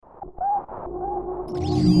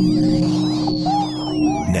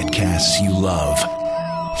Netcasts you love.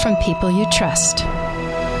 From people you trust.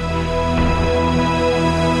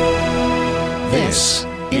 This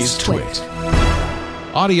is Twit.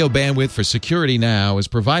 Audio bandwidth for Security Now is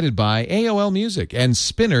provided by AOL Music and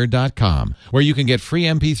Spinner.com, where you can get free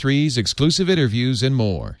MP3s, exclusive interviews, and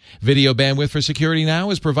more. Video bandwidth for Security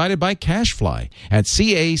Now is provided by CacheFly at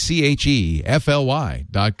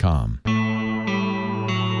CacheFly.com.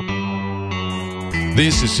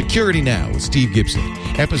 This is Security Now with Steve Gibson,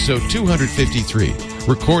 episode 253,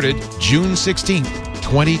 recorded June 16th,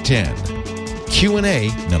 2010. Q&A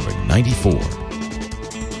number 94.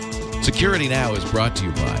 Security Now is brought to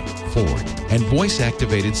you by Ford and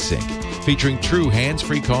voice-activated sync, featuring true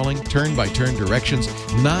hands-free calling, turn-by-turn directions,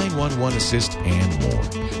 911 assist, and more.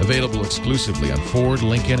 Available exclusively on Ford,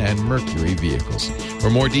 Lincoln, and Mercury vehicles. For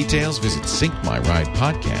more details, visit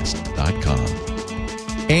syncmyridepodcast.com.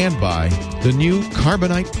 And by the new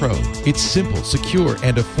Carbonite Pro. It's simple, secure,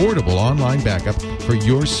 and affordable online backup for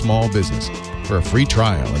your small business. For a free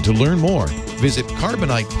trial and to learn more, visit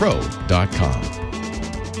carbonitepro.com.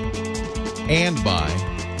 And by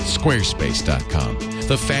Squarespace.com,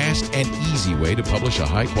 the fast and easy way to publish a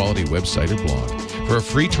high-quality website or blog. For a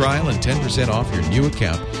free trial and 10% off your new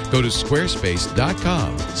account, go to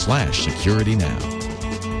squarespace.com/securitynow.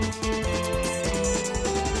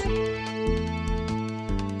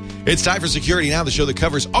 It's time for Security Now, the show that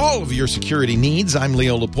covers all of your security needs. I'm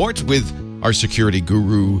Leo Laporte with our security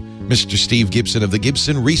guru, Mr. Steve Gibson of the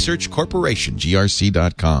Gibson Research Corporation,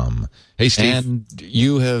 grc.com. Hey, Steve. And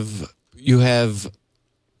you have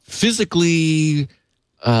physically,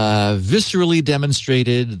 viscerally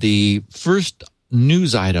demonstrated the first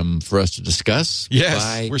news item for us to discuss.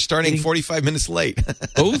 Yes, we're starting 45 minutes late.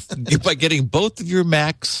 By getting both of your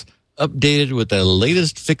Macs updated with the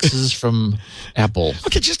latest fixes from Apple.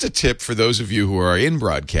 Okay, just a tip for those of you who are in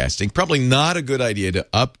broadcasting. Probably not a good idea to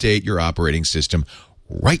update your operating system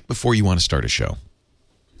right before you want to start a show.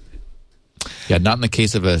 Yeah, not in the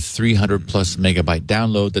case of a 300-plus megabyte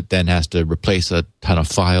download that then has to replace a ton of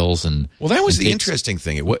files. Well, that was the interesting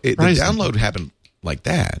thing. The download happened like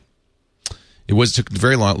that. It took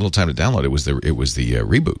very little time to download. It was the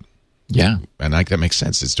reboot. Yeah. And that makes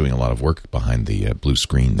sense. It's doing a lot of work behind the blue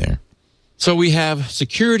screen there. So we have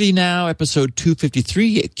Security Now, episode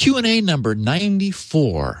 253, Q&A number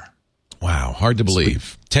 94. Wow, hard to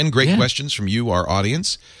believe. 10 great questions from you, our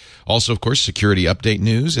audience. Also, of course, security update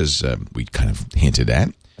news, as we kind of hinted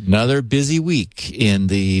at. Another busy week in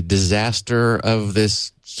the disaster of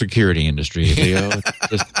this security industry, Leo.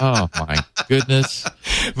 Just, oh, my goodness.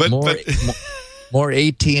 More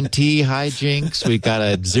AT&T hijinks. We've got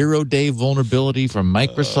a zero-day vulnerability from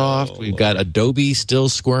Microsoft. We've got Adobe still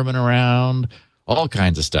squirming around. All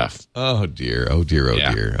kinds of stuff. Oh, dear. Oh, dear. Oh,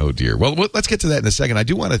 dear. Oh, dear. Well, let's get to that in a second. I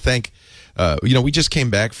do want to thank, we just came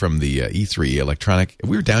back from the E3 electronic.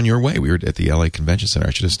 We were down your way. We were at the LA Convention Center.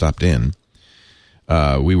 I should have stopped in.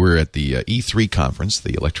 We were at the E3 conference,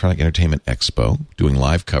 the Electronic Entertainment Expo, doing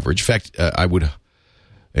live coverage. In fact, I would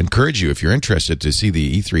encourage you, if you're interested, to see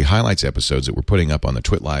the E3 highlights episodes that we're putting up on the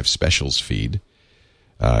Twit Live Specials feed.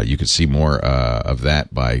 You can see more of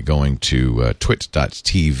that by going to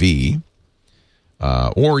twit.tv.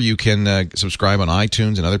 Or you can subscribe on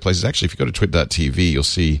iTunes and other places. Actually, if you go to twit.tv, you'll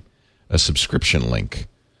see a subscription link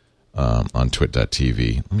on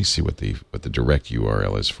twit.tv. Let me see what the direct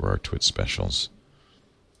URL is for our Twit specials.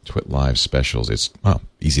 Twit Live Specials. It's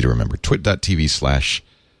easy to remember.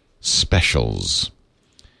 twit.tv/specials.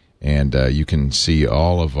 And you can see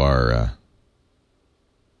all of our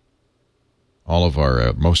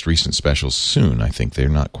most recent specials soon. I think they're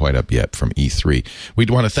not quite up yet from E3.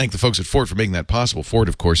 We'd want to thank the folks at Ford for making that possible. Ford,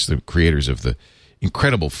 of course, the creators of the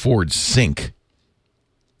incredible Ford Sync,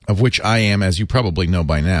 of which I am, as you probably know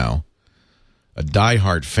by now, a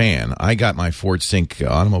diehard fan. I got my Ford Sync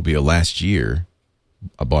automobile last year.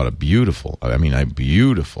 I bought a beautiful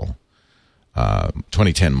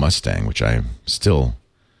 2010 Mustang, which I'm still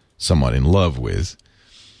somewhat in love with.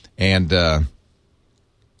 And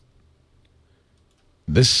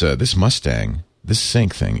this Mustang, this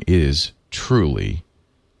Sync thing is truly,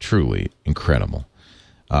 truly incredible.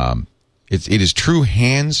 It is true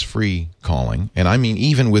hands-free calling, and I mean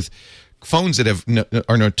even with phones that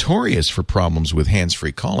are notorious for problems with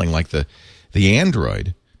hands-free calling, like the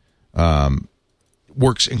Android,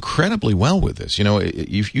 works incredibly well with this. You know,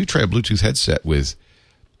 if you try a Bluetooth headset with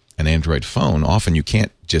an Android phone, often you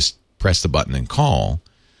can't just press the button and call.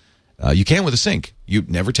 You can with a Sync. You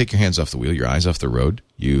never take your hands off the wheel, your eyes off the road.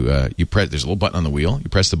 You press. There's a little button on the wheel. You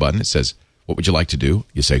press the button. It says, "What would you like to do?"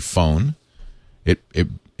 You say, "Phone." It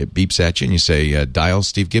beeps at you, and you say, "Dial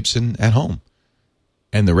Steve Gibson at home."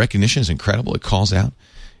 and the recognition is incredible. It calls out.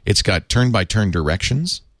 It's got turn-by-turn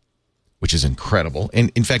directions, which is incredible.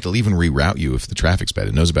 And in fact, it'll even reroute you if the traffic's bad.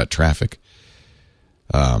 It knows about traffic.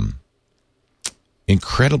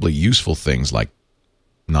 Incredibly useful things like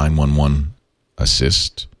 911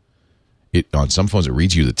 assist. On some phones, it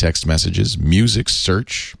reads you the text messages, music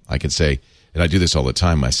search. I can say, and I do this all the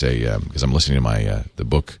time. I say, because I'm listening to my the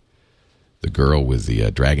book, The Girl with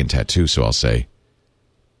the Dragon Tattoo. So I'll say,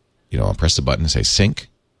 I'll press the button and say sync.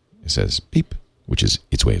 It says beep, which is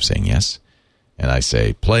its way of saying yes. And I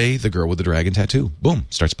say, play The Girl with the Dragon Tattoo. Boom,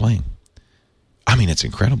 starts playing. I mean, it's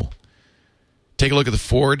incredible. Take a look at the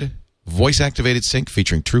Ford voice-activated sync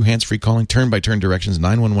featuring true hands-free calling, turn-by-turn directions,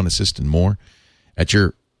 911 assist, and more at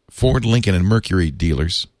your Ford, Lincoln, and Mercury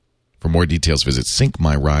dealers. For more details, visit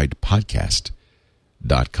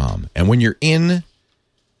syncmyridepodcast.com. And when you're in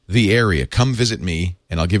the area, come visit me,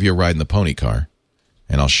 and I'll give you a ride in the pony car,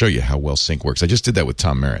 and I'll show you how well sync works. I just did that with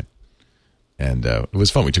Tom Merritt, and it was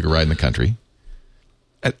fun. We took a ride in the country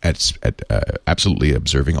at absolutely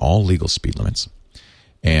observing all legal speed limits.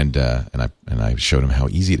 And I showed him how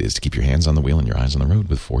easy it is to keep your hands on the wheel and your eyes on the road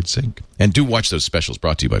with Ford Sync. And do watch those specials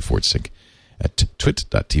brought to you by Ford Sync at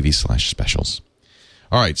twit.tv/specials.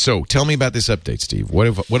 All right, so tell me about this update, Steve.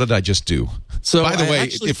 What did I just do? So, by the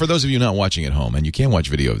way, for those of you not watching at home, and you can watch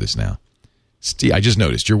video of this now, Steve, I just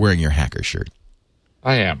noticed you're wearing your hacker shirt.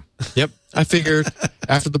 I am. Yep. I figured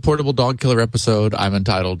after the Portable Dog Killer episode, I'm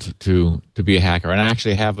entitled to be a hacker. And I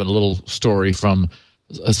actually have a little story from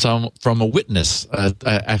a witness,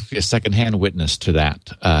 actually a secondhand witness to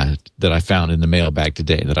that I found in the mailbag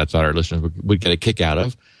today that I thought our listeners would get a kick out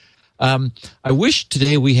of. I wish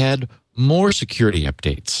today we had more security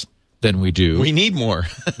updates than we do. We need more.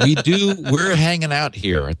 We do. We're hanging out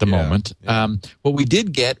here at the moment. Yeah. What we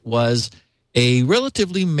did get was a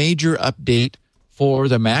relatively major update for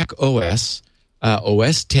the Mac OS,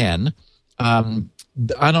 OS 10. I'm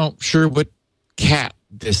not sure what cat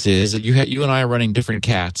this is. You and I are running different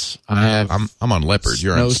cats. I'm on Leopard.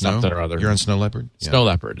 You're on Snow. Or other. You're on Snow Leopard. Yeah. Snow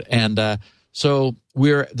Leopard, and so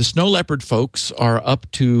the Snow Leopard folks are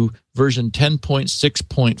up to version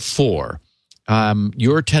 10.6.4.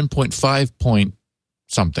 You're 10.5 point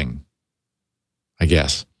something, I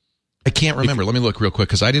guess. I can't remember. Let me look real quick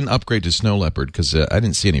because I didn't upgrade to Snow Leopard because I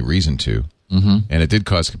didn't see any reason to. Mm-hmm. And it did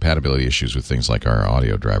cause compatibility issues with things like our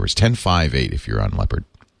audio drivers. 10.5.8 if you're on Leopard.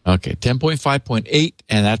 Okay, 10.5.8,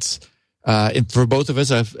 and that's for both of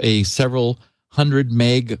us a several hundred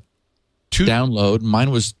meg download.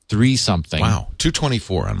 Mine was 3 something. Wow,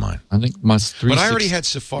 224 on mine. I think must 3. But I already had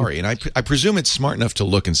Safari, and I presume it's smart enough to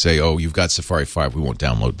look and say, "Oh, you've got Safari 5. We won't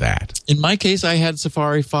download that." In my case, I had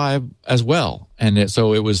Safari 5 as well, and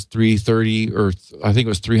so it was 330, or I think it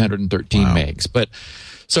was 313 megs. But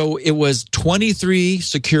so it was 23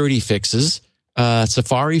 security fixes.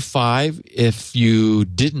 Safari 5 if you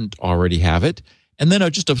didn't already have it, and then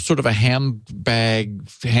just a sort of a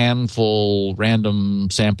handful random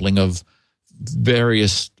sampling of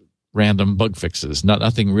various random bug fixes.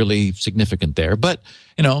 Nothing really significant there, but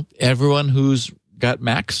everyone who's got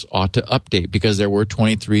Macs ought to update because there were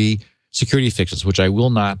 23 security fixes, which I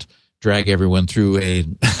will not drag everyone through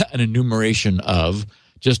an enumeration of,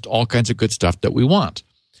 just all kinds of good stuff that we want.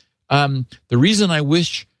 The reason I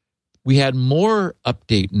wish we had more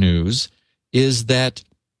update news is that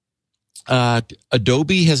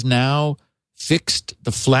Adobe has now fixed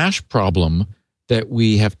the Flash problem that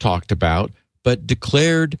we have talked about, but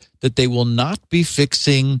declared that they will not be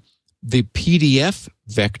fixing the PDF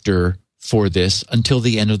vector for this until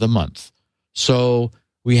the end of the month. So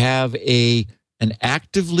we have an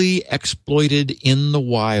actively exploited in the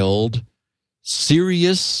wild,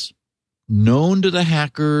 serious, known to the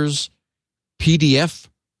hackers PDF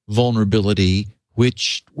vulnerability,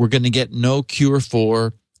 which we're going to get no cure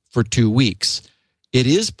for 2 weeks. It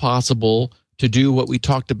is possible to do what we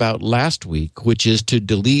talked about last week, which is to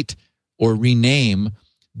delete or rename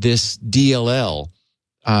this DLL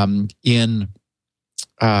in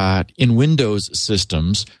Windows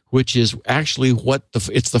systems, which is actually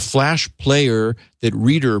it's the Flash player that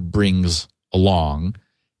Reader brings along,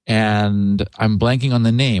 and I'm blanking on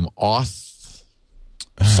the name. Auth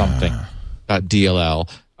something .dll.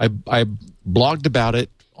 I blogged about it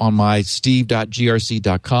on my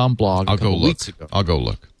steve.grc.com blog a couple weeks ago. I'll go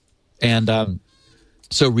look. And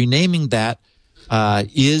so renaming that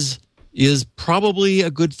is probably a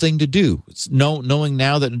good thing to do. Knowing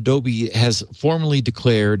now that Adobe has formally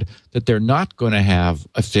declared that they're not going to have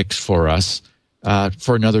a fix for us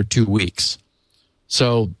for another 2 weeks.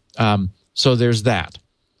 So there's that.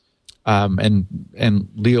 And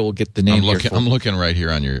Leo will get the name. I'm looking right here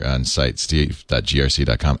on your site,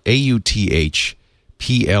 steve.grc.com.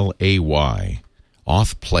 P-L-A-Y.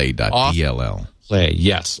 Authplay.dll. Play,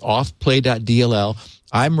 yes. Authplay.dll.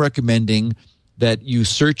 I'm recommending that you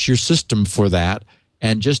search your system for that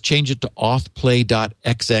and just change it to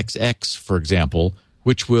authplay.xxx, for example,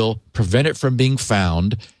 which will prevent it from being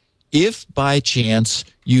found. If by chance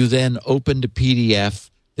you then opened a PDF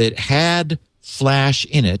that had Flash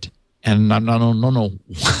in it, and I don't know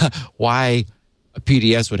why a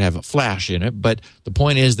PDF would have a Flash in it, but the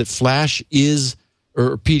point is that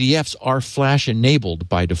PDFs are Flash enabled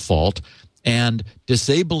by default, and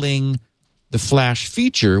disabling the Flash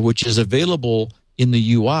feature, which is available in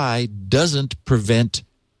the UI, doesn't prevent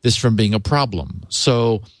this from being a problem.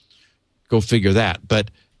 So go figure that.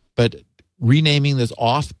 But renaming this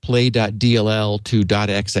authplay.dll to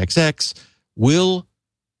 .xxx will,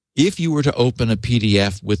 if you were to open a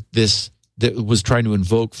PDF with this that was trying to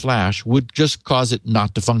invoke Flash, would just cause it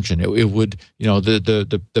not to function. It would,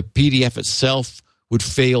 the PDF itself would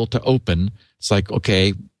fail to open. It's like,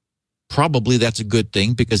 okay, probably that's a good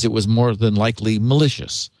thing because it was more than likely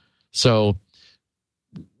malicious. So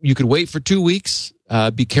you could wait for 2 weeks.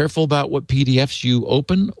 Be careful about what PDFs you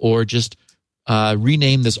open, or just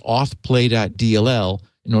rename this authplay.dll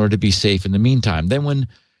in order to be safe in the meantime. Then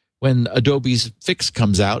when Adobe's fix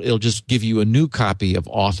comes out, it'll just give you a new copy of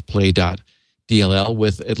authplay.dll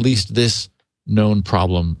with at least this known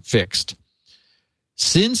problem fixed.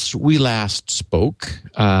 Since we last spoke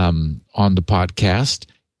on the podcast,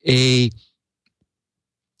 a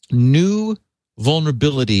new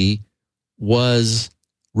vulnerability was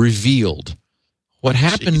revealed. What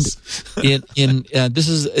happened in this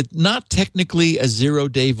is not technically a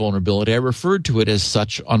 0-day vulnerability. I referred to it as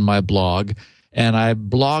such on my blog, and I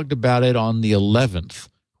blogged about it on the 11th,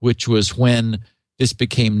 which was when this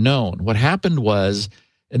became known. What happened was,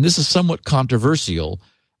 and this is somewhat controversial,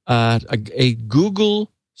 a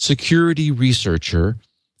Google security researcher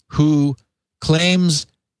who claims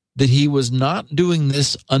that he was not doing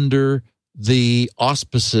this under the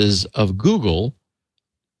auspices of Google,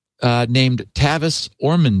 named Tavis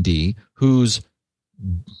Ormandy, who's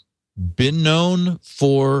been known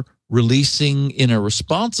for releasing in a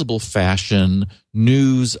responsible fashion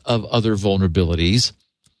news of other vulnerabilities,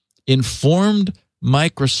 informed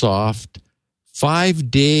Microsoft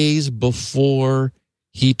 5 days before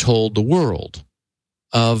he told the world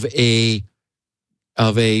of a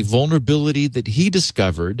vulnerability that he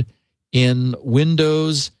discovered in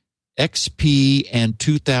Windows XP and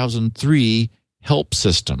 2003 help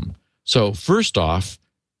system. So first off,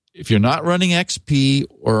 if you're not running XP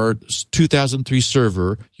or 2003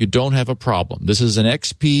 server, you don't have a problem. This is an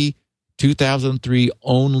XP 2003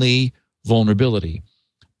 only vulnerability.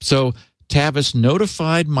 So Tavis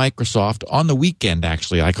notified Microsoft on the weekend,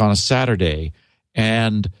 actually, like on a Saturday,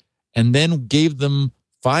 and then gave them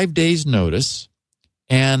 5 days notice.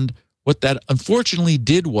 And what that unfortunately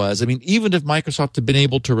did was, even if Microsoft had been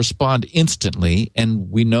able to respond instantly,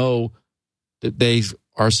 and we know that they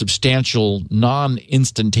are substantial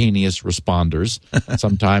non-instantaneous responders,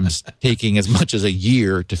 sometimes taking as much as a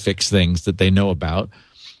year to fix things that they know about.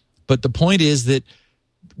 But the point is that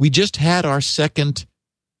we just had our second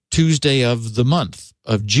Tuesday of the month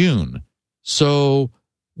of June. So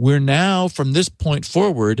we're now, from this point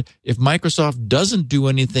forward, if Microsoft doesn't do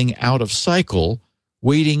anything out of cycle,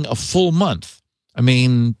 waiting a full month.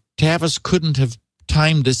 Tavis couldn't have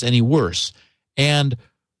timed this any worse. And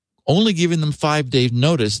only giving them 5 days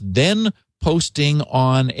notice, then posting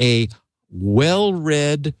on a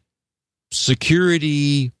well-read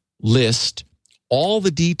security list all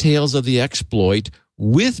the details of the exploit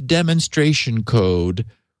with demonstration code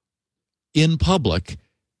in public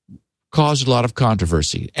caused a lot of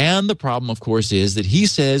controversy. And the problem, of course, is that he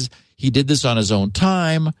says he did this on his own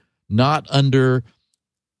time, not under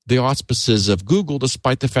the auspices of Google,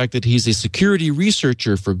 despite the fact that he's a security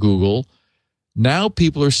researcher for Google. Now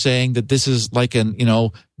people are saying that this is like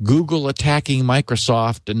Google attacking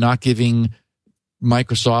Microsoft and not giving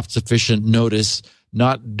Microsoft sufficient notice,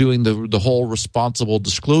 not doing the whole responsible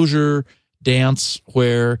disclosure dance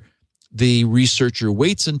where the researcher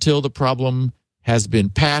waits until the problem has been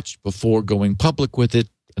patched before going public with it,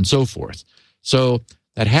 and so forth. So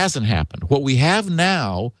that hasn't happened. What we have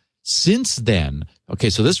now since then, okay,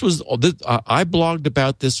 so this was, I blogged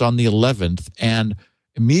about this on the 11th and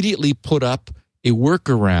immediately put up a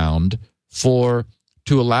workaround to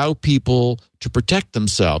allow people to protect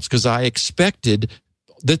themselves, because I expected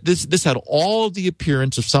that this had all of the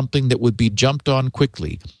appearance of something that would be jumped on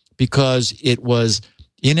quickly, because it was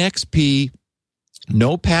in XP,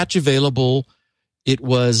 no patch available. It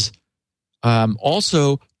was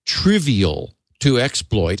also trivial to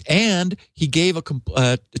exploit, and he gave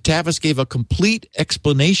Tavis gave a complete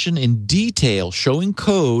explanation in detail, showing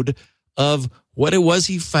code of what it was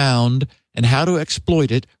he found and how to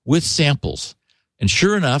exploit it with samples. And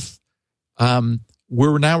sure enough,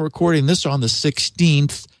 we're now recording this on the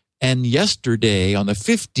 16th, and yesterday on the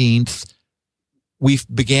 15th, we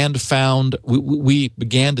began to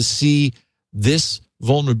see this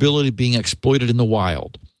vulnerability being exploited in the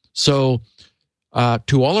wild. So,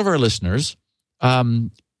 to all of our listeners,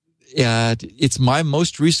 it's my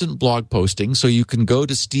most recent blog posting, so you can go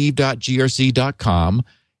to steve.grc.com,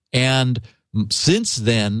 and since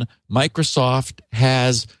then, Microsoft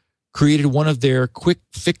has created one of their quick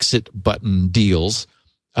fix-it button deals.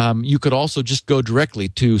 You could also just go directly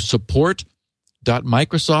to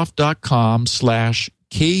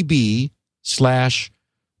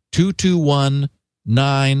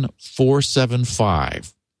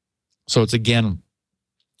support.microsoft.com/KB/221947. So it's again,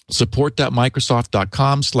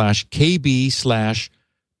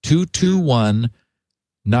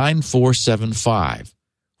 support.microsoft.com/KB/2219475,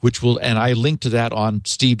 which will, and I link to that on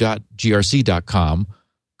steve.grc.com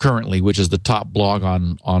currently, which is the top blog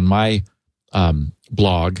on my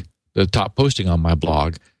blog, the top posting on my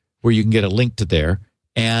blog, where you can get a link to there,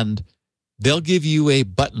 and they'll give you a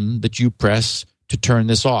button that you press to turn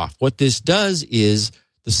this off. What this does is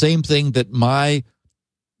the same thing that my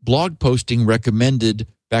blog posting recommended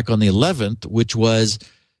back on the 11th, which was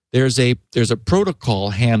there's a protocol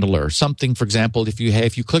handler, something, for example, if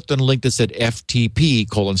you clicked on a link that said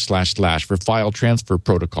FTP:// for file transfer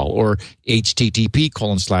protocol, or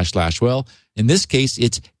HTTP://. Well, in this case,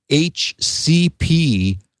 it's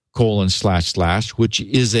HCP:// which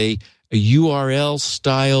is a URL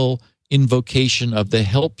style invocation of the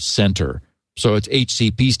Help Center. So it's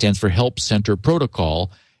HCP stands for Help Center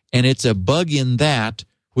Protocol, and it's a bug in that,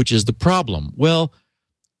 which is the problem. Well,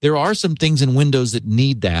 there are some things in Windows that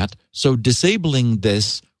need that, so disabling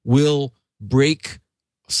this will break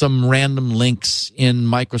some random links in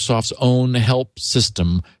Microsoft's own help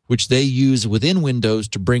system, which they use within Windows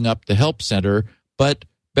to bring up the Help Center, but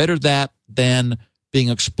better that than being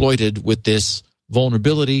exploited with this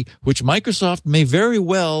vulnerability, which Microsoft may very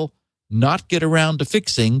well not get around to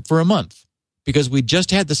fixing for a month, because we just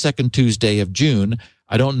had the second Tuesday of June.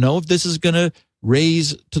 I don't know if this is going to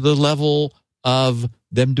raise to the level of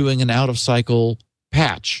them doing an out-of-cycle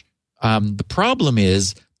patch. The problem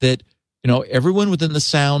is that, everyone within the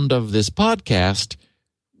sound of this podcast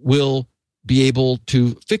will be able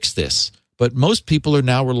to fix this, but most people are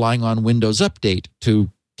now relying on Windows Update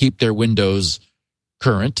to keep their Windows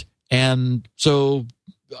current, and so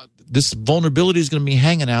this vulnerability is going to be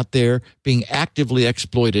hanging out there, being actively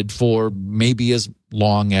exploited for maybe as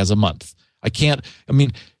long as a month. Given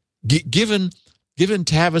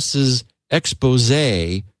Tavis's expose,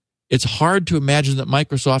 it's hard to imagine that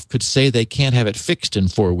Microsoft could say they can't have it fixed in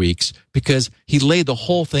 4 weeks, because he laid the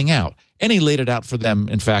whole thing out, and he laid it out for them,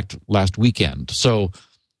 in fact, last weekend. So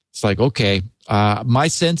it's like, okay, my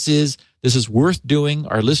sense is this is worth doing.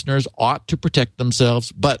 Our listeners ought to protect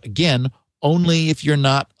themselves, but again, only if you're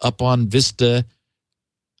not up on Vista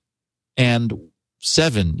and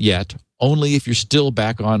 7 yet, only if you're still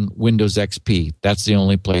back on Windows XP. That's the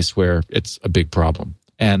only place where it's a big problem.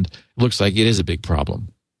 And it looks like it is a big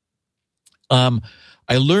problem.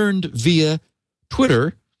 I learned via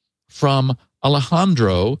Twitter from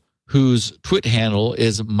Alejandro, whose Twit handle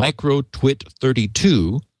is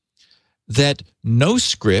microtwit32, that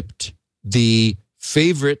NoScript, the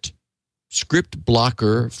favorite script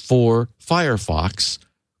blocker for Firefox,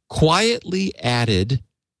 quietly added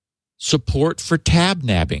support for tab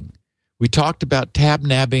nabbing. We talked about tab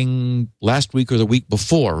nabbing last week or the week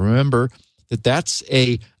before. Remember that that's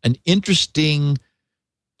an interesting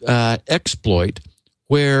exploit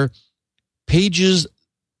where pages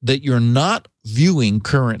that you're not viewing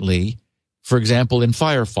currently, for example, in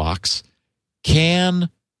Firefox, can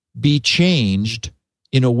be changed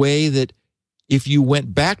in a way that if you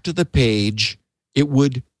went back to the page,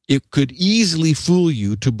 it could easily fool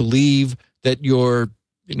you to believe that your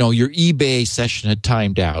eBay session had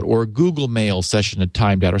timed out, or a Google Mail session had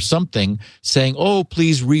timed out, or something saying, oh,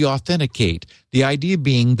 please re-authenticate. The idea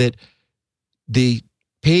being that the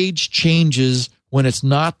page changes when it's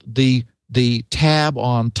not the tab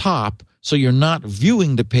on top, so you're not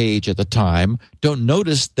viewing the page at the time. Don't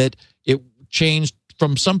notice that it changed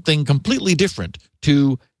from something completely different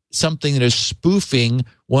to something that is spoofing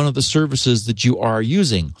one of the services that you are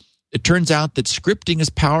using. It turns out that scripting is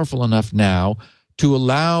powerful enough now to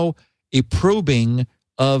allow a probing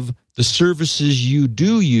of the services you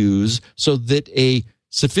do use, so that a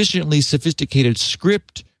sufficiently sophisticated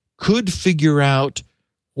script could figure out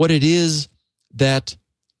what it is that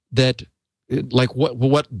like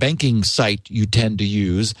what banking site you tend to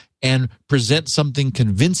use, and present something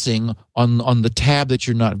convincing on the tab that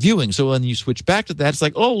you're not viewing. So when you switch back to that, it's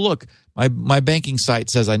like, oh, look, my banking site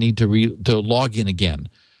says I need to log in again.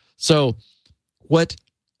 So what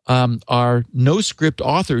our NoScript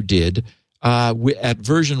author did at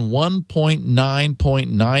version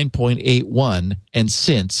 1.9.9.81 and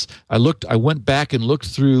since, I went back and looked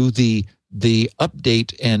through the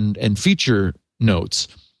update and feature notes.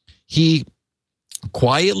 He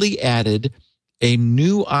quietly added a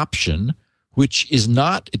new option, which does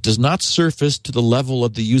not surface to the level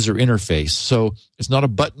of the user interface. So it's not a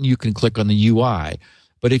button you can click on the UI.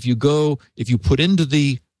 But if you put into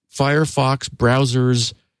the Firefox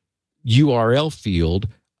browser's URL field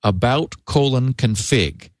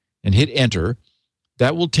about:config and hit enter,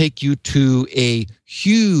 that will take you to a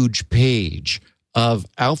huge page of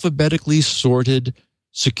alphabetically sorted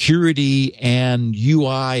security and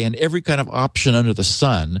UI and every kind of option under the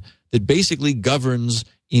sun that basically governs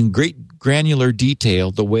in great granular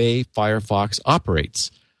detail the way Firefox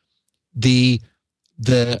operates. The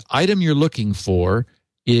item you're looking for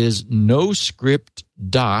is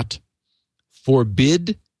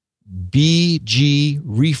NoScript.forbid BG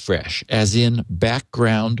refresh, as in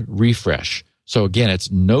background refresh. So again, it's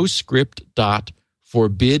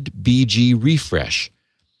NoScript.forbid BG refresh.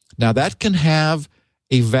 Now that can have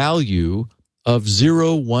a value of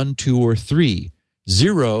 0, 1, 2, or 3.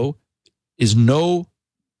 0 is no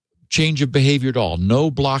change of behavior at all, no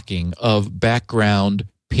blocking of background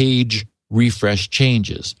page refresh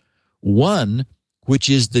changes. 1, which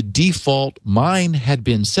is the default mine had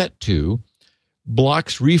been set to,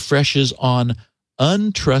 blocks refreshes on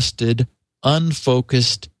untrusted,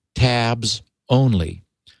 unfocused tabs only.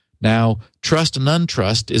 Now, trust and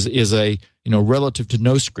untrust is a relative to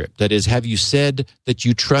NoScript. That is, have you said that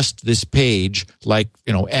you trust this page, like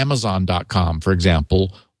Amazon.com, for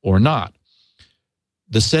example, or not?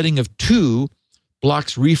 The setting of 2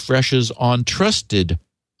 blocks refreshes on trusted,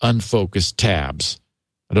 unfocused tabs.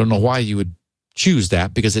 I don't know why you would choose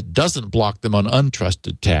that, because it doesn't block them on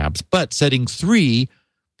untrusted tabs. But setting 3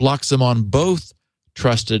 blocks them on both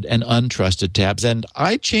trusted and untrusted tabs. And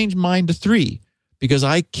I changed mine to 3 because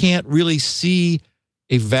I can't really see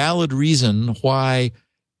a valid reason why,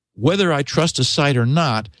 whether I trust a site or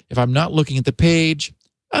not, if I'm not looking at the page,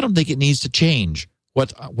 I don't think it needs to change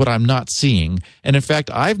what I'm not seeing. And in fact,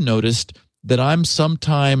 I've noticed that I'm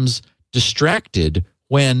sometimes distracted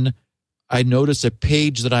when I notice a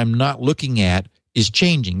page that I'm not looking at is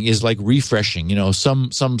changing, is like refreshing.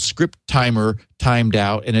 Some script timer timed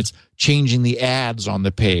out and it's changing the ads on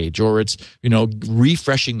the page, or it's,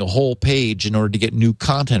 refreshing the whole page in order to get new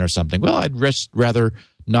content or something. Well, I'd rather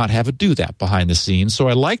not have it do that behind the scenes. So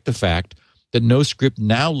I like the fact that NoScript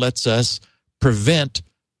now lets us prevent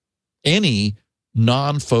any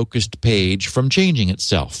non-focused page from changing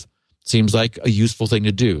itself. Seems like a useful thing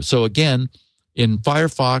to do. So again, in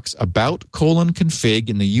Firefox, about:config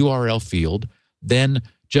in the URL field, then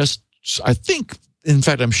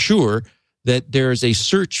I'm sure that there is a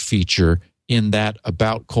search feature in that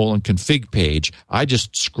about:config page. I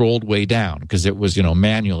just scrolled way down because it was,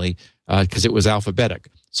 manually, because it was alphabetic.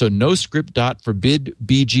 So NoScript.forbid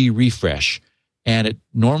BG refresh. And it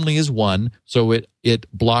normally is 1, so it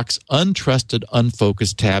blocks untrusted,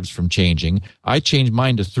 unfocused tabs from changing. I changed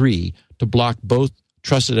mine to 3 to block both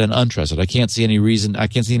trusted and untrusted. I can't see any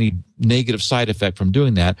negative side effect from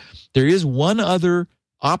doing that. There is one other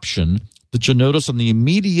option that you'll notice on the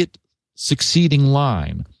immediate succeeding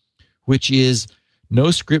line, which is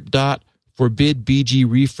NoScript.forbid BG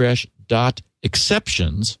refresh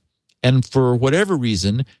 .exceptions. And for whatever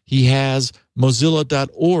reason, he has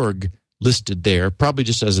Mozilla.org listed there, probably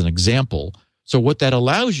just as an example. So what that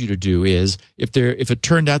allows you to do is, if it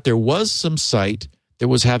turned out there was some site that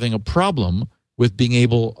was having a problem with being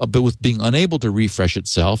unable to refresh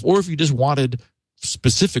itself, or if you just wanted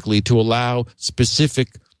specifically to allow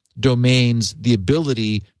specific domains the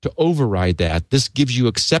ability to override that, this gives you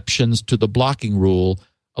exceptions to the blocking rule,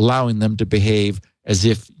 allowing them to behave as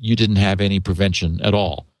if you didn't have any prevention at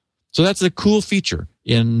all. So that's a cool feature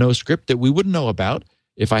in NoScript that we wouldn't know about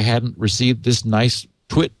if I hadn't received this nice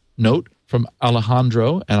twit note from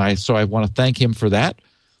Alejandro, and I want to thank him for that.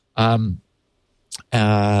 And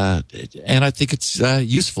I think it's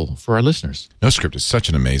useful for our listeners. NoScript is such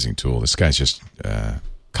an amazing tool. This guy's just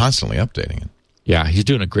constantly updating it. Yeah, he's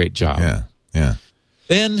doing a great job. Yeah.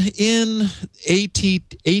 Then in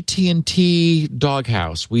AT&T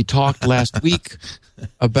Doghouse, we talked last week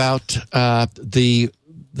about the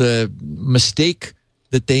mistake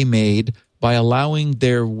that they made by allowing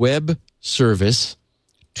their web service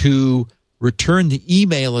to return the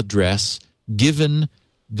email address given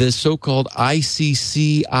the so-called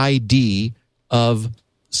ICC ID of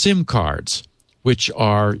SIM cards, which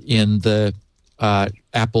are in the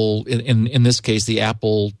Apple, in this case, the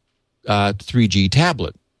Apple 3G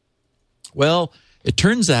tablet. Well, it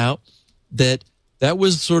turns out that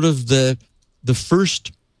was sort of the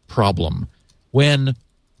first problem. When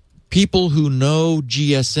people who know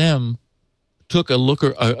GSM took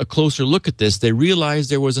a closer look at this, they realized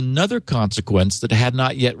there was another consequence that had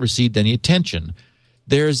not yet received any attention.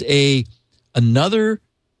 There's another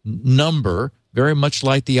number, very much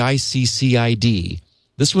like the ICC ID.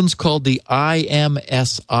 This one's called the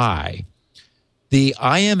IMSI. The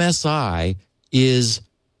IMSI is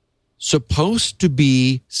supposed to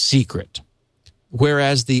be secret,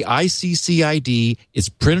 whereas the ICC ID is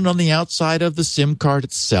printed on the outside of the SIM card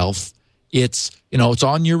itself. It's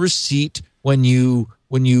on your receipt when you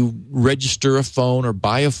register a phone or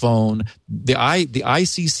buy a phone. The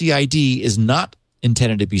ICC ID is not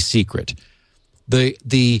intended to be secret.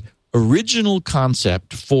 The original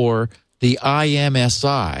concept for the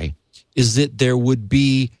IMSI is that there would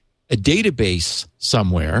be a database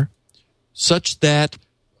somewhere such that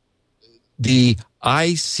the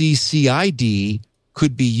ICC ID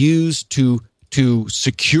could be used to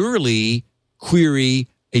securely query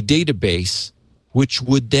a database, which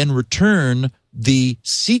would then return the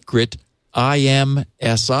secret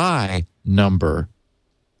IMSI number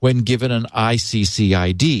when given an ICC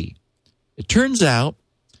ID. It turns out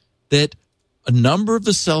that a number of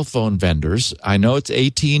the cell phone vendors, I know it's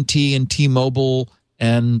AT&T and T-Mobile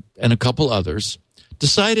and a couple others,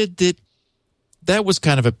 decided that was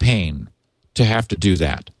kind of a pain to have to do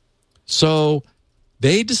that. So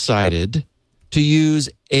they decided to use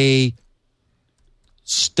a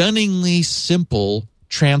stunningly simple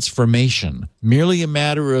transformation, merely a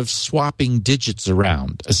matter of swapping digits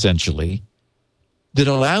around, essentially, that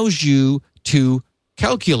allows you to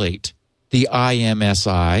calculate the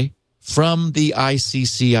IMSI from the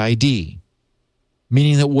ICC ID,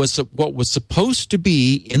 meaning that what was supposed to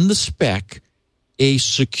be in the spec a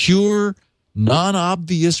secure,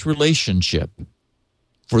 non-obvious relationship,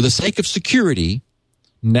 for the sake of security,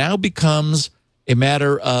 now becomes a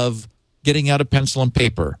matter of getting out a pencil and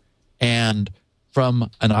paper. And from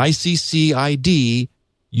an ICC ID,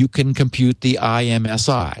 you can compute the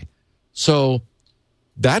IMSI. So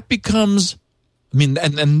that becomes,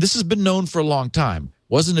 and this has been known for a long time,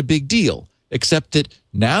 wasn't a big deal, except that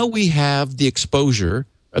now we have the exposure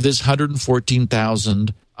of this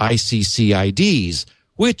 114,000 ICC IDs,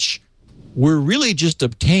 which were really just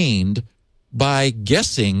obtained by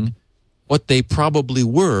guessing what they probably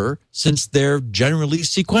were, since they're generally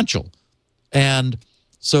sequential. And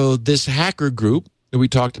so this hacker group that we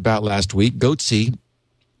talked about last week, Goatse,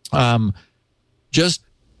 just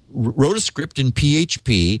wrote a script in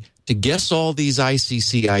PHP to guess all these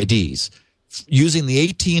ICC IDs, using the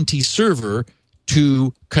AT&T server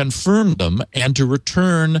to confirm them and to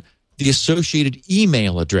return the associated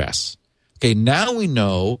email address. Okay, now we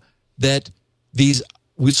know that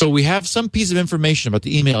so we have some piece of information about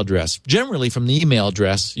the email address. Generally, from the email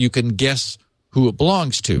address, you can guess who it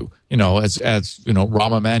belongs to, as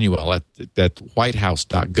Rahm Emanuel at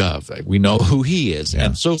whitehouse.gov. We know who he is,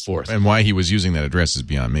 and so forth. And why he was using that address is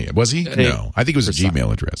beyond me. Was he? No. I think it was a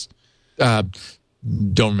Gmail address.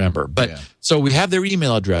 Don't remember. But so we have their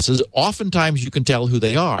email addresses. Oftentimes you can tell who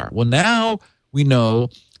they are. Well, now we know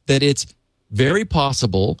that it's very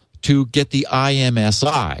possible to get the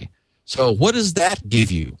IMSI. So what does that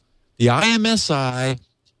give you? The IMSI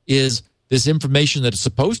is this information that is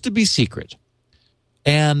supposed to be secret.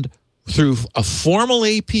 And through a formal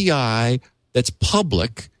API that's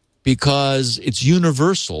public, because it's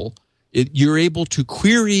universal, you're able to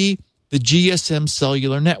query the GSM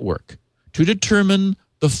cellular network to determine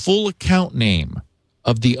the full account name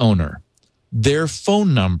of the owner, their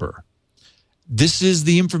phone number. This is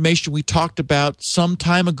the information we talked about some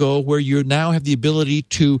time ago, where you now have the ability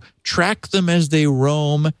to track them as they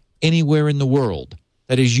roam anywhere in the world.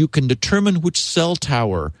 That is, you can determine which cell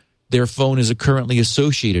tower their phone is currently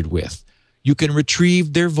associated with. You can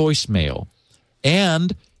retrieve their voicemail.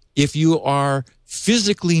 And if you are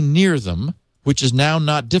physically near them, which is now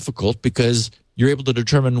not difficult because you're able to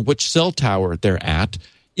determine which cell tower they're at,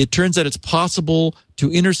 it turns out it's possible to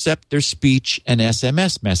intercept their speech and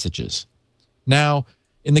SMS messages. Now,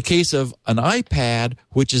 in the case of an iPad,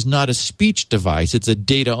 which is not a speech device, it's a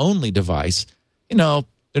data-only device,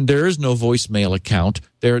 there is no voicemail account.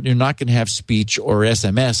 You're not going to have speech or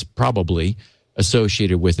SMS probably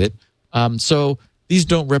associated with it. So these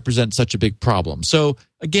don't represent such a big problem. So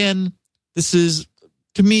again, this is,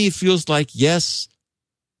 to me, it feels like, yes,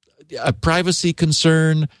 a privacy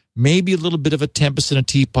concern, maybe a little bit of a tempest in a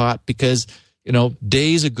teapot, because,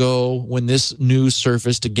 days ago when this news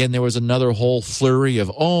surfaced, again, there was another whole flurry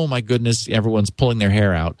of, oh my goodness, everyone's pulling their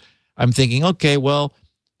hair out. I'm thinking, okay, well,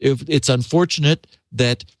 if it's unfortunate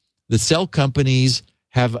that the cell companies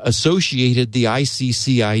have associated the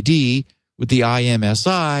ICCID with the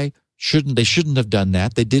IMSI. They shouldn't have done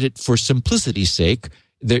that. They did it for simplicity's sake.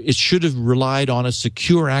 It should have relied on a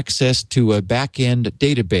secure access to a back-end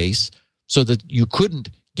database so that you couldn't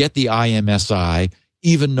get the IMSI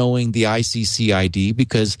even knowing the ICCID,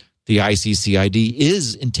 because the ICCID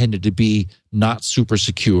is intended to be not super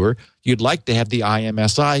secure. You'd like to have the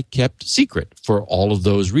IMSI kept secret for all of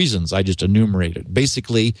those reasons I just enumerated.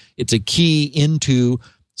 Basically, it's a key into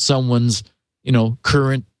someone's,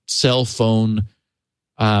 current cell phone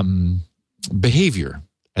behavior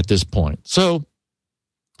at this point. So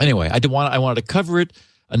anyway, I wanted to cover it.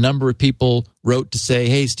 A number of people wrote to say,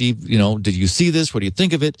 hey, Steve, did you see this? What do you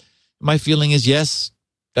think of it? My feeling is, yes,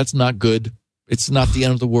 that's not good. It's not the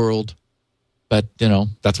end of the world, but,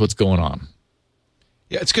 that's what's going on.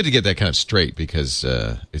 Yeah, it's good to get that kind of straight, because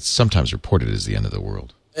it's sometimes reported as the end of the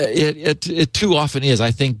world. It too often is. I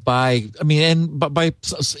think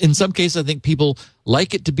in some cases, I think people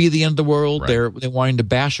like it to be the end of the world. Right. They're wanting to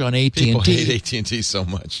bash on AT&T. People hate AT&T so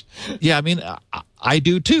much. Yeah, I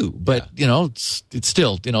do too. But it's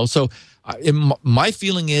still So my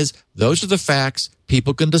feeling is those are the facts.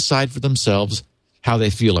 People can decide for themselves how they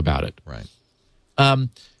feel about it. Right.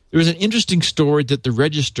 There was an interesting story that the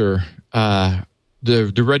Register, the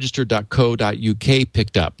register.co.uk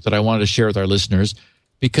picked up that I wanted to share with our listeners,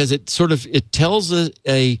 because it tells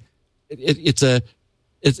it's an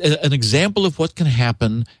example of what can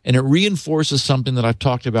happen, and it reinforces something that I've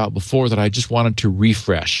talked about before that I just wanted to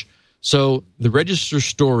refresh. So the Register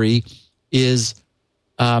story is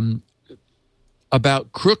about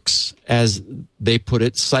crooks, as they put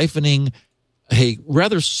it, siphoning a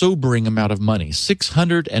rather sobering amount of money,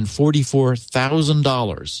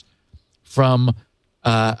 $644,000 from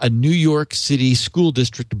a New York City school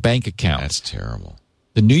district bank account. That's terrible.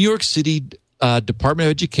 The New York City Department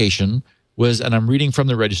of Education was, and I'm reading from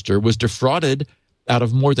the Register, was defrauded out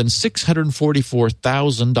of more than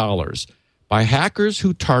 $644,000 by hackers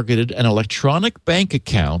who targeted an electronic bank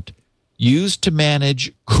account used to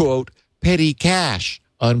manage, quote, petty cash,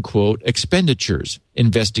 unquote, expenditures,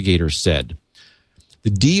 investigators said. The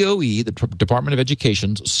DOE, the Department of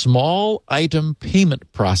Education's small item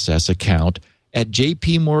payment process account at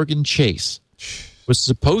JP Morgan Chase was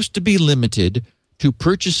supposed to be limited to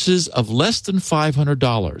purchases of less than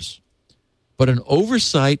 $500, but an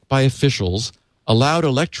oversight by officials allowed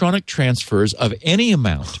electronic transfers of any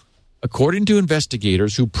amount, according to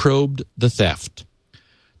investigators who probed the theft.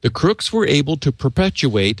 The crooks were able to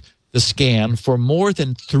perpetuate the scan for more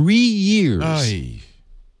than 3 years. Aye.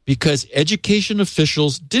 Because education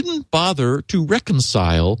officials didn't bother to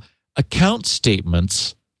reconcile account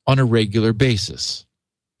statements on a regular basis.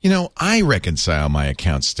 I reconcile my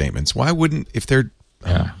account statements. Why wouldn't, if they're...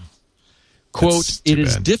 Quote, it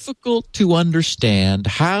is difficult to understand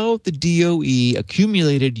how the DOE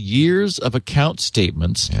accumulated years of account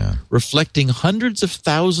statements reflecting hundreds of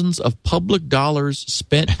thousands of public dollars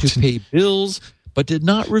spent to pay bills, but did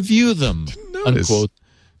not review them, unquote.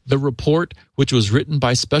 The report, which was written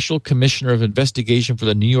by Special Commissioner of Investigation for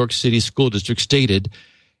the New York City School District, stated,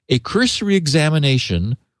 a cursory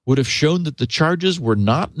examination would have shown that the charges were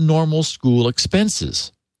not normal school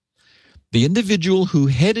expenses. The individual who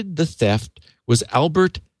headed the theft was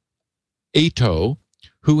Albert Ato,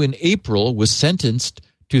 who in April was sentenced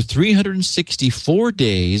to 364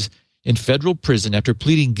 days in federal prison after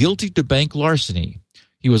pleading guilty to bank larceny.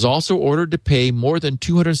 He was also ordered to pay more than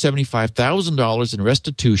 $275,000 in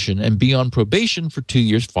restitution and be on probation for 2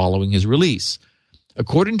 years following his release.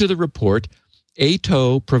 According to the report,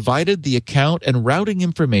 Ato provided the account and routing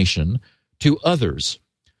information to others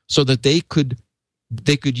so that they could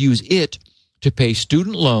use it to pay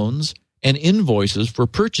student loans and invoices for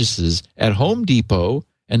purchases at Home Depot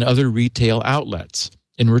and other retail outlets.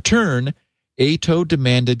 In return, Ato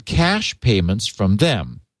demanded cash payments from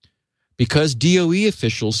them. Because DOE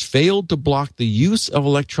officials failed to block the use of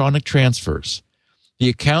electronic transfers, the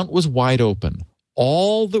account was wide open.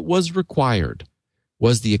 All that was required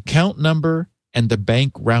was the account number and the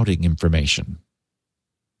bank routing information.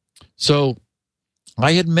 So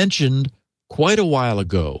I had mentioned quite a while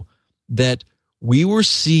ago that we were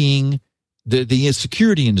seeing the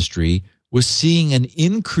security industry was seeing an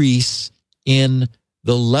increase in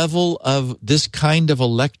the level of this kind of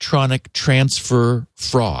electronic transfer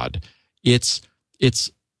fraud. It's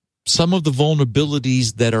some of the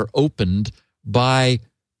vulnerabilities that are opened by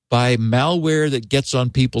by malware that gets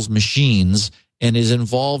on people's machines and is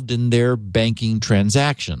involved in their banking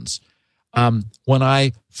transactions. When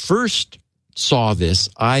I first saw this,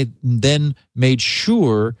 I then made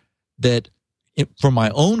sure that for my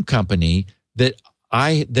own company that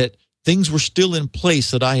things were still in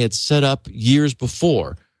place that I had set up years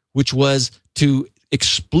before, which was to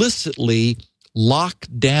explicitly lock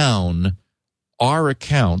down our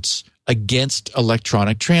accounts against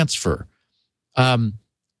electronic transfer.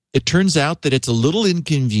 It turns out that it's a little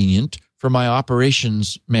inconvenient for my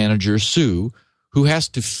operations manager, Sue, who has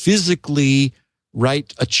to physically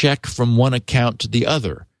write a check from one account to the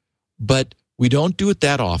other. But we don't do it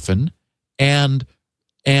that often. And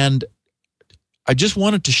I just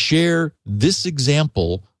wanted to share this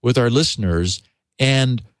example with our listeners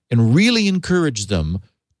and really encourage them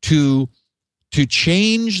to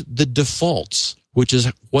change the defaults, which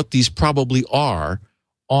is what these probably are,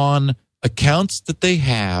 on accounts that they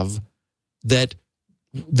have that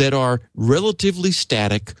are relatively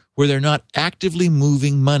static, where they're not actively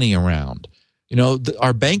moving money around. You know,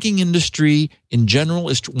 our banking industry in general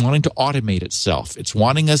is wanting to automate itself. It's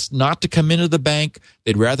wanting us not to come into the bank.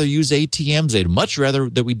 They'd rather use ATMs. They'd much rather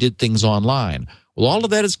that we did things online. Well, all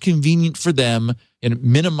of that is convenient for them, and it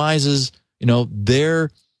minimizes, you know, the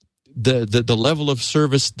level of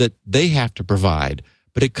service that they have to provide.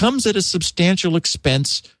 But it comes at a substantial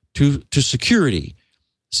expense to security.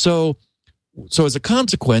 So as a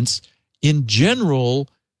consequence, in general,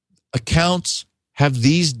 accounts have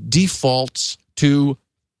these defaults to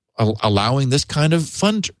allowing this kind of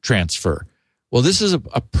fund transfer. Well, this is a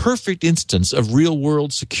perfect instance of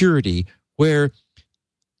real-world security where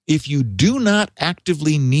if you do not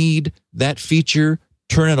actively need that feature,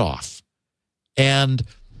 turn it off. And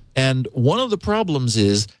one of the problems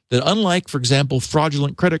is that unlike, for example,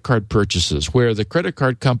 fraudulent credit card purchases, where the credit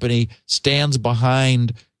card company stands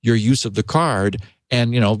behind your use of the card,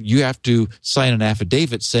 and, you know, you have to sign an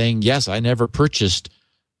affidavit saying, yes, I never purchased,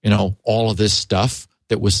 you know, all of this stuff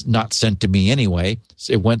that was not sent to me anyway.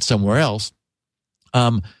 It went somewhere else.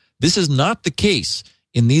 This is not the case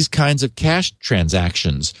in these kinds of cash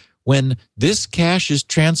transactions. When this cash is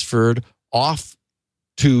transferred off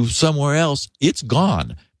to somewhere else, it's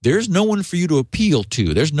gone. There's no one for you to appeal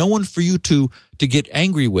to. There's no one for you to get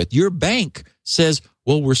angry with. Your bank says,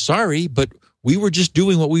 well, we're sorry, but we were just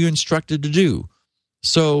doing what we were instructed to do.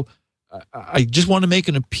 So I just want to make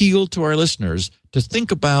an appeal to our listeners to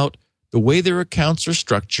think about the way their accounts are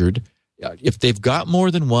structured. If they've got more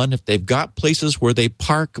than one, if they've got places where they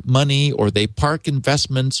park money or they park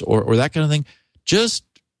investments or that kind of thing, just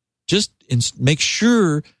make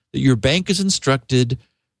sure that your bank is instructed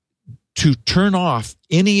to turn off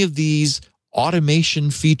any of these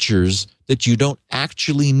automation features that you don't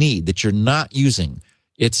actually need, that you're not using.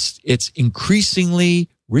 It's increasingly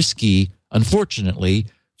risky, unfortunately,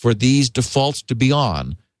 for these defaults to be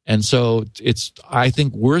on. And so it's, I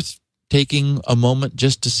think, worth taking a moment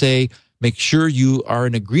just to say, make sure you are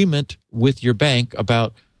in agreement with your bank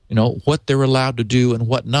about, you know, what they're allowed to do and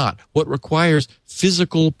what not, what requires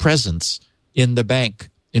physical presence in the bank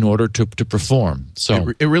in order to perform.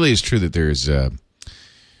 So it really is true that there's,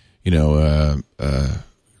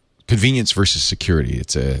 convenience versus security.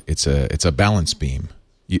 It's a balance beam.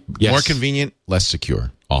 Yes. More convenient, less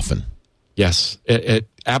secure, often. Yes, it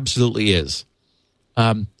absolutely is.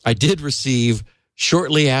 I did receive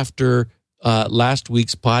shortly after last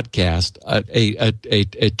week's podcast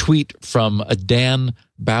a tweet from a Dan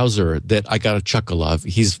Bowser that I got a chuckle of.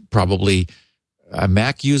 He's probably a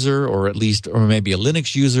Mac user or maybe a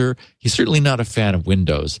Linux user. He's certainly not a fan of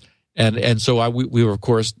Windows. And so we were, of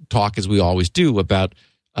course, talk as we always do about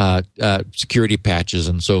security patches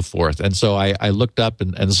and so forth. And so I looked up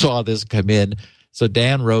and saw this come in. So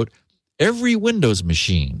Dan wrote, every Windows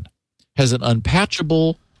machine has an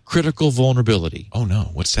unpatchable critical vulnerability. Oh, no.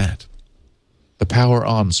 What's that? The power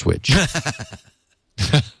on switch.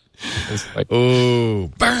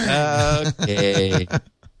 Oh, burn.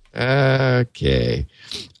 Okay.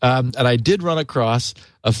 And I did run across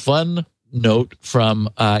a fun note from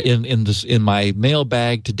in my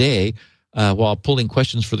mailbag today while pulling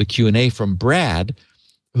questions for the Q&A from Brad,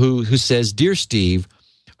 who says, Dear Steve,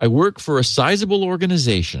 I work for a sizable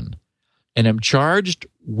organization and am charged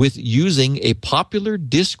with using a popular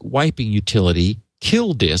disk wiping utility,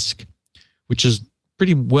 KillDisk, which is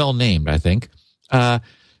pretty well named, I think,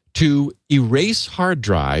 to erase hard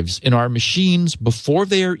drives in our machines before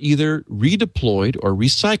they are either redeployed or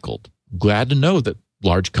recycled. Glad to know that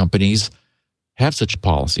large companies have such a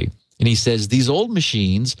policy. And he says these old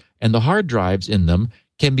machines and the hard drives in them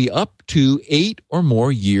can be up to 8 or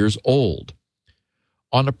more years old.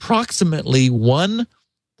 On approximately 1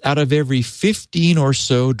 out of every 15 or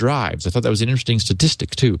so drives. I thought that was an interesting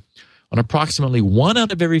statistic, too. On approximately 1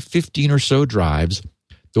 out of every 15 or so drives,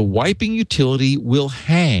 the wiping utility will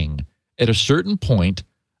hang at a certain point,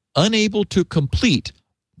 unable to complete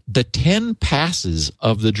the 10 passes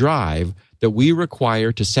of the drive that we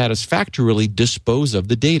require to satisfactorily dispose of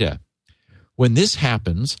the data. When this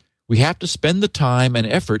happens, we have to spend the time and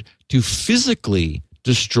effort to physically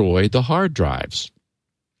destroy the hard drives.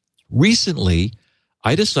 Recently,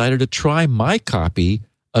 I decided to try my copy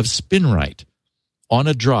of SpinRite on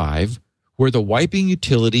a drive where the wiping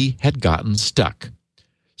utility had gotten stuck.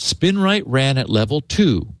 SpinRite ran at level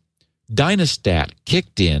 2. Dynastat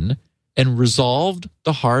kicked in and resolved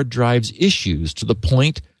the hard drive's issues to the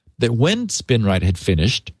point that when SpinRite had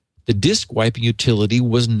finished, the disk wiping utility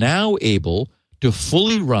was now able to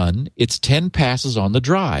fully run its 10 passes on the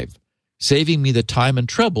drive, saving me the time and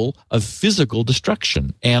trouble of physical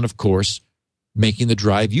destruction and, of course, making the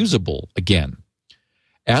drive usable again.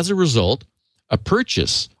 As a result, a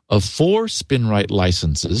purchase of 4 SpinRite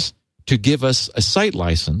licenses to give us a site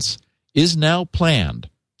license is now planned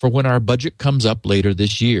for when our budget comes up later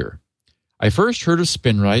this year. I first heard of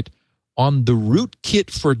SpinRite on the Rootkit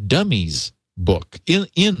for Dummies book. In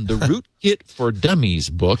the Rootkit for Dummies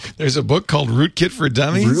book. There's a book called Rootkit for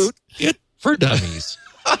Dummies? Rootkit for Dummies.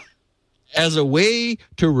 As a way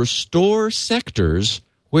to restore sectors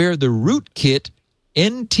where the rootkit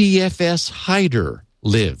NTFS hider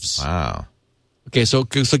lives. Wow. Okay, so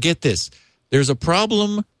get this. There's a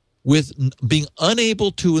problem with being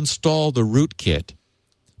unable to install the rootkit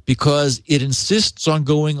because it insists on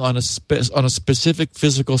going on a specific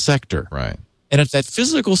physical sector. Right. And if that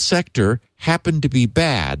physical sector happened to be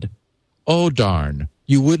bad, oh darn,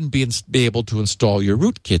 you wouldn't be able to install your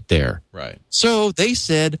rootkit there. Right. So they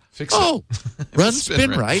said, run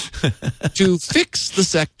SpinRite to fix the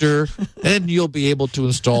sector, and you'll be able to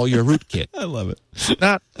install your rootkit. I love it.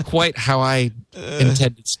 Not quite how I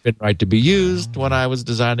intended SpinRite to be used when I was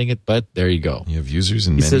designing it, but there you go. You have users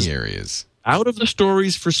in many areas. Out of the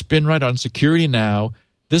stories for SpinRite on Security Now,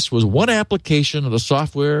 this was one application of the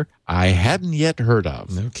software I hadn't yet heard of.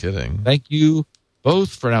 No kidding. Thank you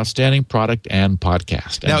both for an outstanding product and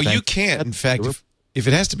podcast. Now, you can't, in fact, if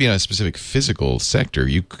it has to be on a specific physical sector,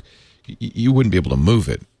 you wouldn't be able to move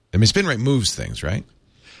it. I mean, SpinRite moves things, right?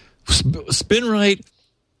 SpinRite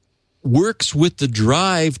works with the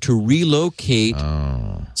drive to relocate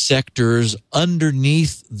sectors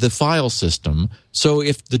underneath the file system. So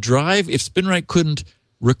if SpinRite couldn't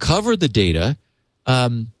recover the data,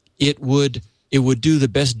 it would do the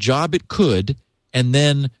best job it could, and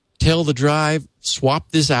then tell the drive,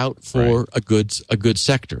 swap this out for a good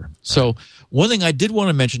sector. Right. So one thing I did want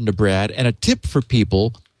to mention to Brad, and a tip for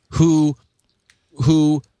people who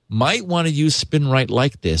might want to use SpinRite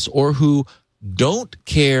like this, or who don't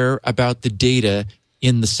care about the data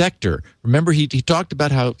in the sector. Remember, he talked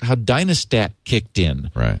about how Dynastat kicked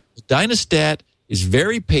in. Right. Dynastat is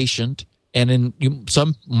very patient, and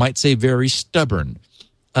some might say very stubborn.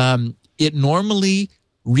 It normally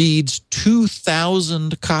reads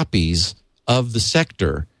 2,000 copies of the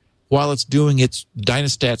sector while it's doing its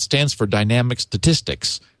Dynastat stands for dynamic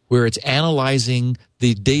statistics, where it's analyzing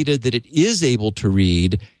the data that it is able to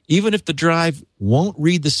read. Even if the drive won't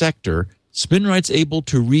read the sector, SpinRite's able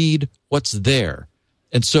to read what's there.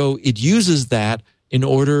 And so it uses that in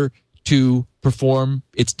order to perform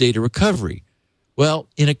its data recovery. Well,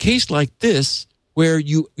 in a case like this, where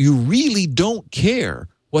you really don't care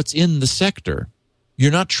what's in the sector,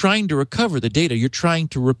 you're not trying to recover the data. You're trying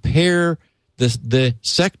to repair the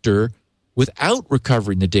sector without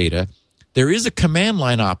recovering the data. There is a command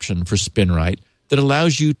line option for SpinRite that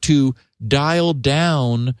allows you to dial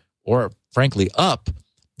down, or frankly up,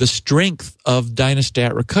 the strength of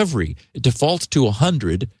Dynastat recovery. It defaults to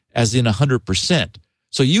 100, as in 100%.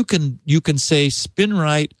 So you can say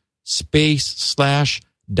SpinRite space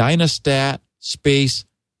 / Dynastat space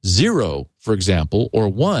 0, for example, or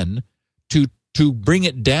 1, to bring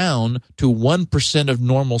it down to 1% of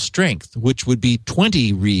normal strength, which would be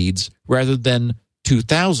 20 reads rather than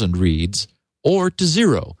 2,000 reads, or to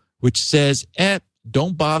 0, which says,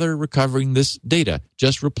 don't bother recovering this data,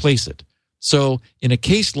 just replace it. So in a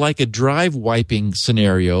case like a drive wiping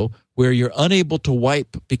scenario where you're unable to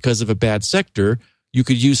wipe because of a bad sector, you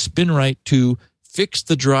could use SpinRite to fix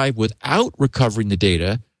the drive without recovering the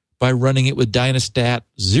data by running it with Dynastat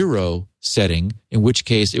 0 setting, in which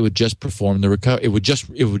case it would just perform the recovery. It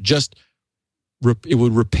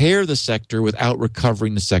would repair the sector without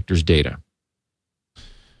recovering the sector's data.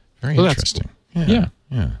 Very interesting. Cool.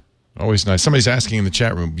 Yeah. Always nice. Somebody's asking in the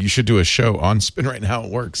chat room, you should do a show on SpinRite and how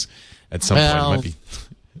it works at some point. It might be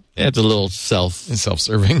It's a little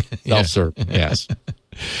self-serving. Self-serving, yes.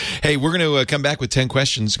 Hey, we're going to come back with 10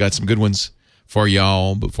 questions. Got some good ones for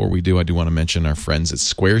y'all. Before we do, I do want to mention our friends at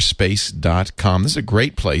Squarespace.com. This is a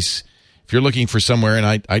great place if you're looking for somewhere, and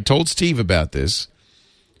I told Steve about this,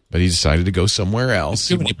 but he decided to go somewhere else.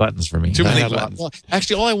 Too many buttons for me. Too many buttons. Well,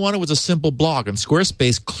 actually, all I wanted was a simple blog, and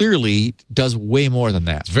Squarespace clearly does way more than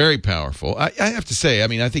that. It's very powerful. I have to say, I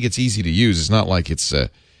mean, I think it's easy to use. It's not like it's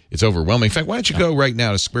overwhelming. In fact, why don't you go right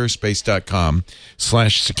now to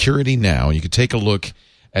squarespace.com/security now, and you can take a look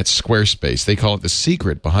at Squarespace. They call it the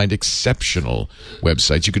secret behind exceptional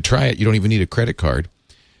websites. You could try it. You don't even need a credit card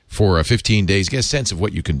for 15 days. Get a sense of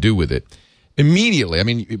what you can do with it. Immediately, I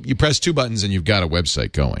mean, you press 2 buttons and you've got a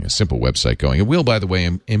website going, a simple website going. It will, by the way,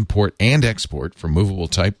 import and export from movable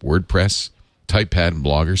type, WordPress, TypePad, and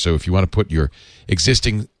Blogger. So if you want to put your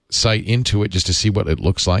existing site into it just to see what it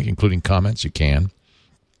looks like, including comments, you can.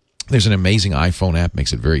 There's an amazing iPhone app,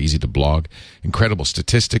 makes it very easy to blog. Incredible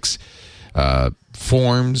statistics,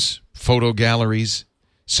 forms, photo galleries,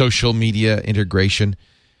 social media integration.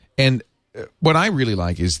 And what I really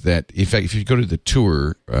like is that, in fact, if you go to the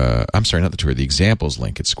tour, the examples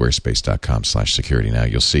link at squarespace.com/security now,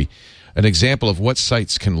 you'll see an example of what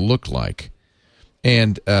sites can look like.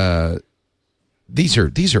 And these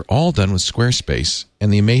are all done with Squarespace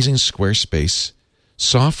and the amazing Squarespace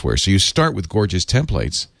software. So you start with gorgeous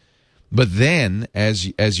templates, but then as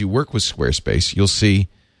you work with Squarespace, you'll see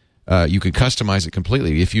you can customize it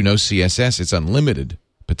completely. If you know CSS, it's unlimited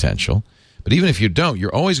potential. But even if you don't,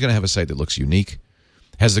 you're always going to have a site that looks unique,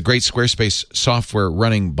 has the great Squarespace software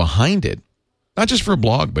running behind it, not just for a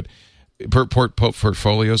blog, but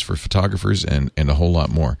portfolios for photographers and a whole lot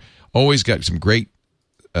more. Always got some great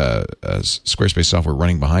Squarespace software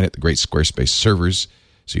running behind it, the great Squarespace servers,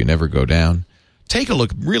 so you never go down. Take a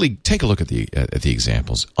look at the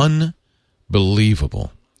examples.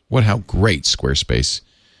 Unbelievable. How great Squarespace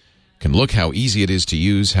can look, how easy it is to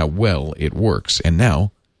use, how well it works. And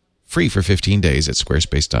now, free for 15 days at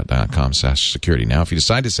squarespace.com/security. Now, if you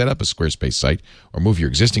decide to set up a Squarespace site or move your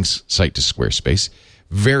existing site to Squarespace,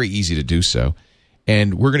 very easy to do so.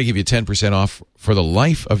 And we're going to give you 10% off for the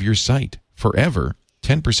life of your site, forever.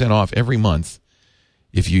 10% off every month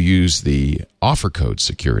if you use the offer code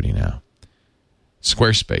security now.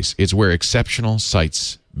 Squarespace, it's where exceptional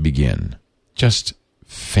sites begin. Just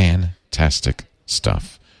fantastic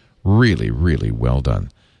stuff. Really, really well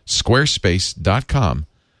done.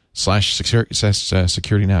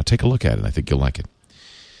 Squarespace.com/security now. Take a look at it. I think you'll like it.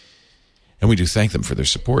 And we do thank them for their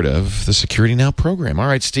support of the Security Now program. All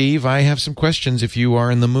right, Steve, I have some questions if you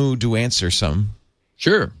are in the mood to answer some.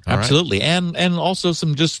 Sure, absolutely. Right. And also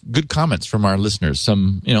some just good comments from our listeners,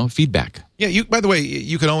 some, feedback. Yeah, by the way,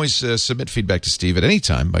 you can always submit feedback to Steve at any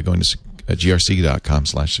time by going to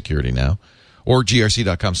grc.com/security now or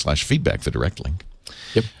grc.com/feedback, the direct link.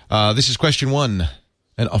 Yep. This is question 1.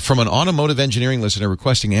 And from an automotive engineering listener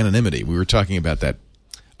requesting anonymity. We were talking about that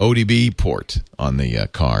ODB port on the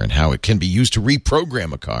car and how it can be used to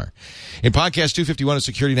reprogram a car. In podcast 251 of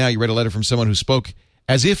Security Now, you read a letter from someone who spoke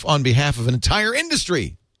as if on behalf of an entire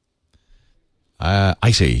industry.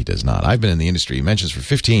 I say he does not. I've been in the industry, he mentions, for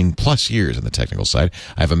 15 plus years on the technical side.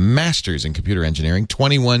 I have a master's in computer engineering,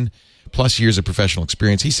 21 plus years of professional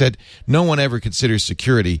experience. He said no one ever considers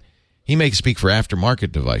security. He may speak for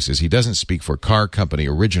aftermarket devices. He doesn't speak for car company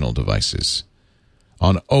original devices.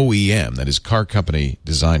 On OEM, that is car company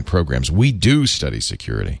design programs, we do study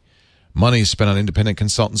security. Money is spent on independent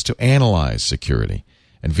consultants to analyze security.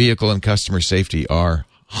 And vehicle and customer safety are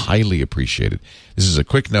highly appreciated. This is a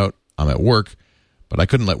quick note. I'm at work, but I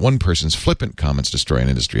couldn't let one person's flippant comments destroy an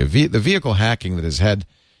industry. The vehicle hacking that has had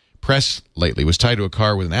press lately was tied to a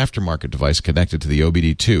car with an aftermarket device connected to the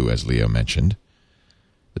OBD2, as Leo mentioned.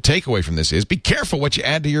 The takeaway from this is be careful what you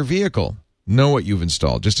add to your vehicle. Know what you've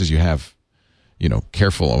installed, just as you have,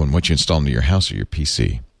 careful on what you install into your house or your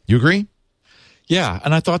PC. You agree? Yeah,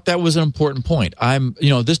 and I thought that was an important point.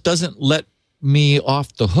 This doesn't let me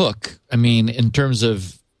off the hook. I mean, in terms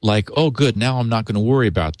of like, oh, good, now I'm not going to worry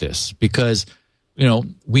about this because,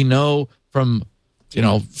 we know from,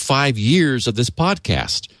 5 years of this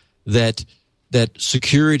podcast that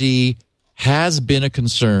security has been a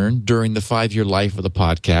concern during the 5-year life of the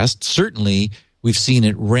podcast. Certainly, we've seen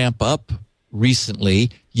it ramp up recently,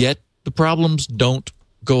 yet the problems don't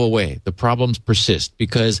go away. The problems persist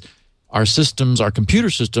because our computer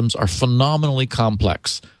systems are phenomenally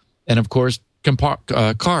complex. And of course,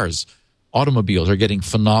 cars, automobiles are getting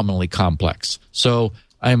phenomenally complex. So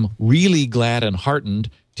I'm really glad and heartened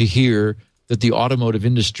to hear that the automotive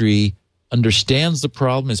industry understands the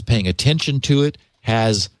problem, is paying attention to it,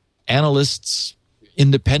 has analysts,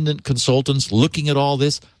 independent consultants looking at all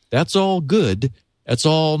this, That's all good. That's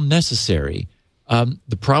all necessary.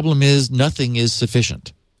 The problem is nothing is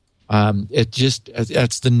sufficient.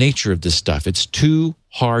 That's the nature of this stuff. It's too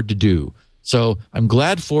hard to do. So I'm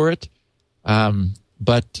glad for it,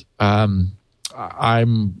 but I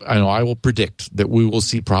will predict that we will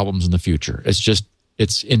see problems in the future.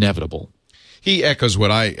 It's inevitable. He echoes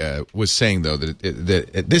what I was saying, though,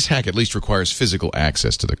 that this hack at least requires physical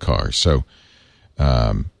access to the car. So,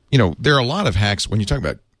 there are a lot of hacks when you talk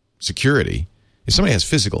about security. If somebody has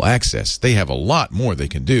physical access, they have a lot more they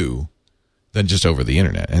can do than just over the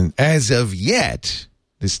internet. And as of yet,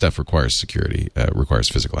 this stuff requires security, requires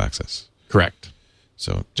physical access. Correct.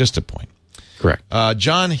 So just a point. Correct.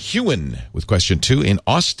 John Hewen with question 2 in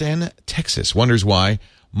Austin, Texas, wonders why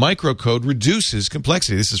microcode reduces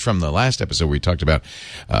complexity. This is from the last episode where we talked about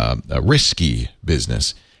a risky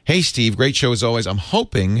business. Hey, Steve, great show as always. I'm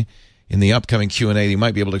hoping in the upcoming Q&A you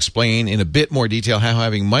might be able to explain in a bit more detail how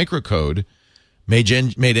having microcode made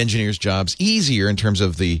engineers' jobs easier in terms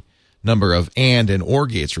of the number of and OR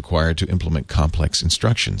gates required to implement complex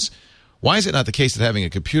instructions. Why is it not the case that having a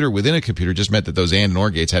computer within a computer just meant that those and OR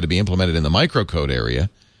gates had to be implemented in the microcode area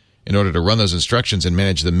in order to run those instructions and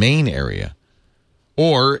manage the main area?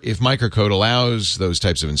 Or if microcode allows those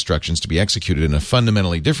types of instructions to be executed in a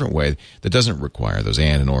fundamentally different way that doesn't require those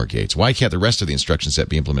and OR gates, why can't the rest of the instruction set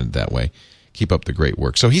be implemented that way? Keep up the great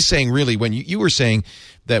work. So he's saying, really, when you were saying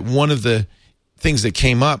that one of the things that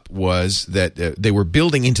came up was that they were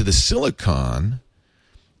building into the silicon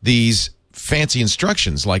these fancy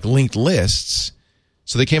instructions like linked lists.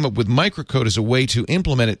 So they came up with microcode as a way to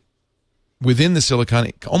implement it within the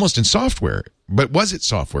silicon, almost in software. But was it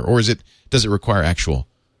software, or does it require actual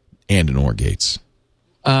and OR gates?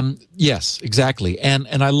 Yes, exactly. And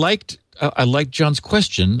I liked John's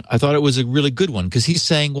question. I thought it was a really good one because he's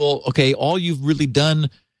saying, well, okay, all you've really done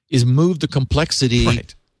is move the complexity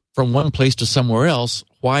from one place to somewhere else.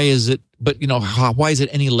 Why is it? But why is it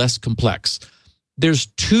any less complex? There's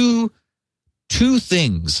two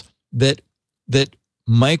things that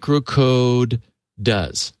microcode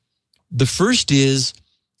does. The first is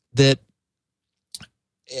that,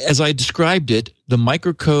 as I described it, the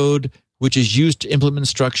microcode which is used to implement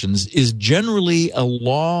instructions is generally a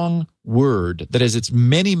long word that is it's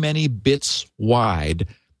many, many bits wide,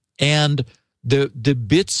 and the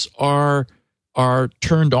bits are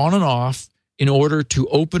turned on and off in order to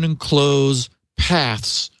open and close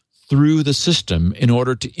paths through the system in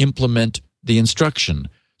order to implement the instruction.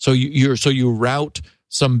 So you route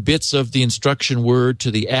some bits of the instruction word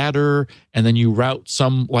to the adder, and then you route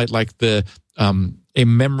some like the a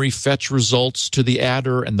memory fetch results to the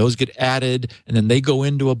adder, and those get added, and then they go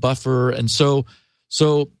into a buffer. And so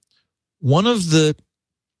one of the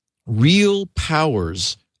real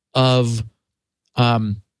powers of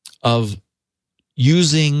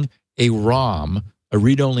using a ROM, a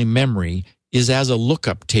read-only memory, is as a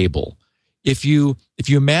lookup table. If you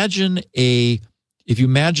imagine a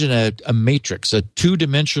matrix, a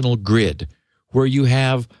two-dimensional grid, where you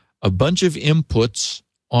have a bunch of inputs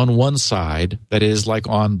on one side, that is like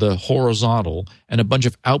on the horizontal, and a bunch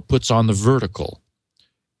of outputs on the vertical.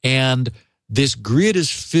 And this grid is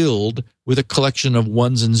filled with a collection of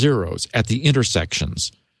ones and zeros at the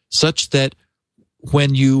intersections, such that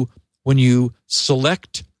when you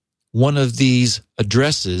select one of these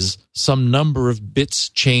addresses, some number of bits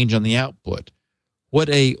change on the output. What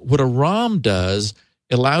a ROM does,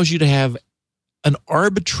 allows you to have an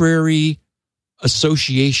arbitrary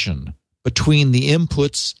association between the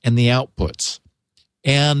inputs and the outputs.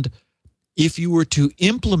 And if you were to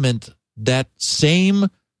implement that same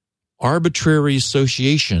arbitrary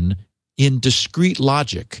association in discrete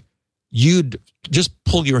logic, you'd just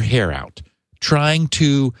pull your hair out trying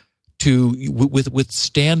to with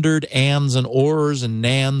standard ands and ors and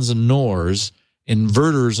nans and nors,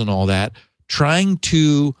 inverters and all that, trying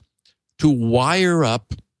to wire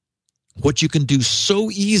up what you can do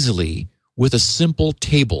so easily with a simple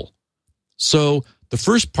table. So the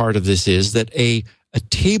first part of this is that a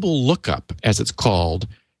table lookup, as it's called,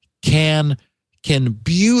 can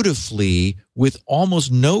beautifully, with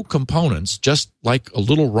almost no components, just like a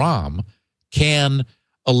little ROM, can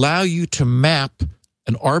allow you to map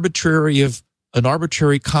an arbitrary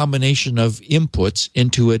combination of inputs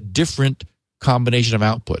into a different combination of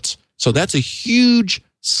outputs. So that's a huge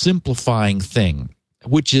simplifying thing,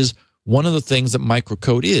 which is one of the things that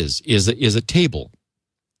microcode is a table.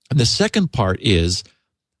 And the second part is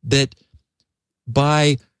that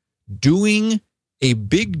by doing a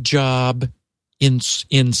big job in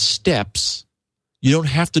steps, you don't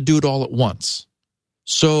have to do it all at once.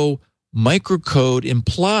 So microcode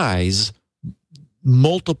implies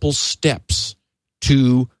multiple steps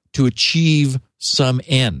to to achieve some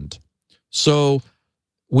end. So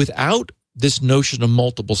without this notion of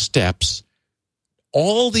multiple steps,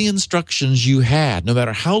 all the instructions you had, no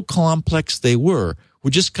matter how complex they were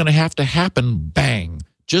just going to have to happen, bang,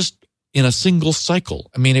 just in a single cycle.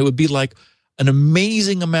 I mean, it would be like an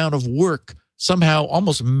amazing amount of work somehow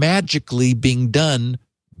almost magically being done,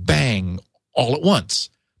 bang, all at once.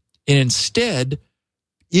 And instead,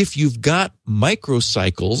 if you've got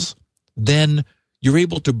microcycles, then you're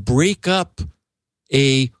able to break up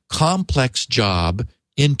a complex job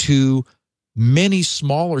into many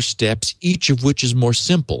smaller steps, each of which is more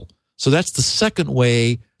simple. So that's the second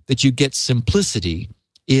way that you get simplicity,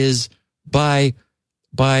 is by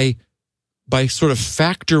sort of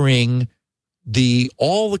factoring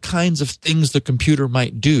all the kinds of things the computer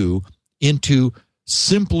might do into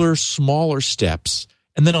simpler, smaller steps,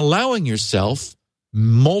 and then allowing yourself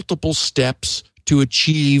multiple steps to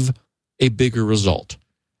achieve a bigger result.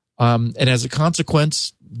 And as a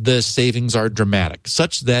consequence, the savings are dramatic,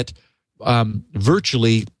 such that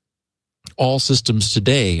virtually all systems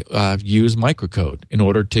today use microcode in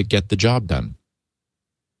order to get the job done.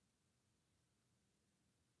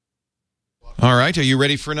 All right. Are you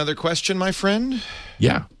ready for another question, my friend?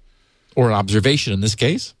 Yeah. Or an observation in this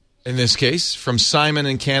case. In this case, from Simon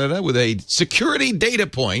in Canada with a security data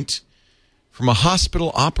point from a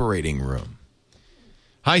hospital operating room.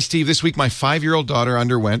 Hi, Steve. This week, my 5-year-old daughter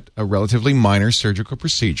underwent a relatively minor surgical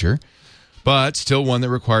procedure, but still one that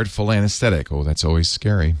required full anesthetic. Oh, that's always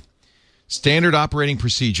scary. Standard operating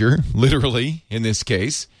procedure, literally in this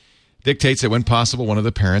case, dictates that when possible, one of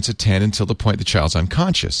the parents attend until the point the child's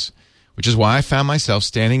unconscious, which is why I found myself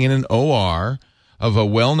standing in an OR of a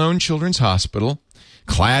well-known children's hospital,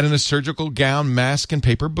 clad in a surgical gown, mask, and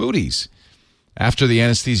paper booties. After the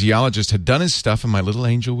anesthesiologist had done his stuff and my little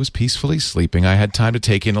angel was peacefully sleeping, I had time to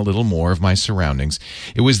take in a little more of my surroundings.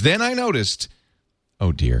 It was then I noticed,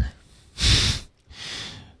 oh dear,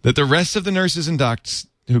 that the rest of the nurses and docs,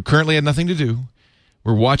 who currently had nothing to do,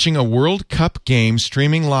 were watching a World Cup game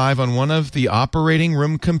streaming live on one of the operating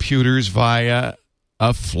room computers via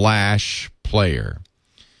a flash player.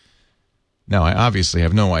 Now, I obviously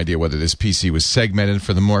have no idea whether this PC was segmented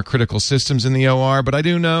for the more critical systems in the OR, but I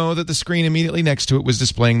do know that the screen immediately next to it was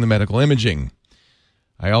displaying the medical imaging.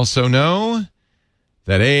 I also know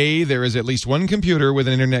that A, there is at least one computer with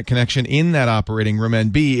an internet connection in that operating room,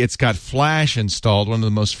 and B, it's got Flash installed, one of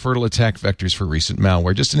the most fertile attack vectors for recent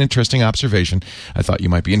malware. Just an interesting observation I thought you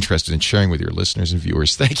might be interested in sharing with your listeners and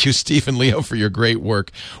viewers. Thank you, Steve and Leo, for your great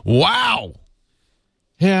work. Wow!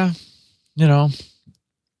 Yeah,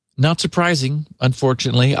 not surprising,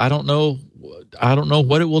 unfortunately. I don't know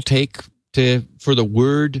what it will take for the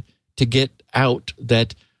word to get out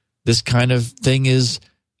that this kind of thing is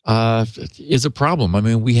a problem. I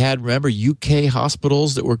mean, we had, remember, UK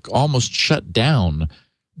hospitals that were almost shut down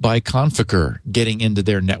by Conficker getting into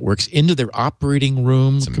their networks, into their operating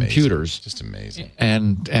room computers. Just amazing.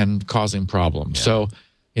 And causing problems. Yeah. So,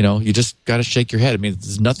 you just got to shake your head. I mean,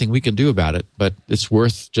 there's nothing we can do about it, but it's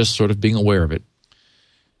worth just sort of being aware of it.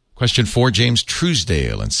 Question 4, James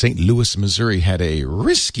Truesdale in St. Louis, Missouri had a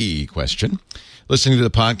risky question. Listening to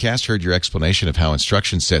the podcast, heard your explanation of how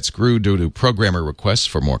instruction sets grew due to programmer requests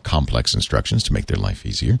for more complex instructions to make their life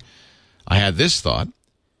easier. I had this thought.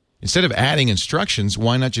 Instead of adding instructions,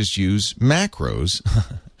 why not just use macros?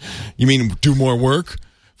 You mean do more work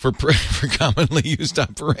for commonly used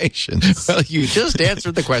operations? Well, you just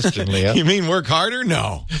answered the question, Leo. You mean work harder?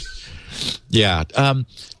 No. Yeah.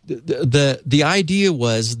 The idea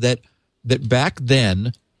was that back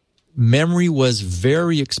then memory was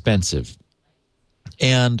very expensive,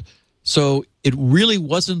 and so it really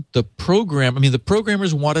wasn't the program. I mean, the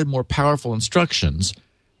programmers wanted more powerful instructions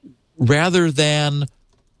rather than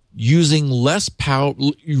using less power,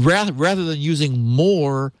 rather than using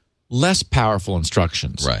more less powerful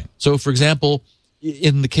instructions. Right. So, for example,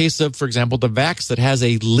 in the case of, for example, the VAX that has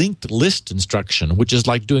a linked list instruction, which is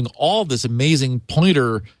like doing all this amazing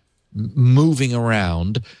pointer moving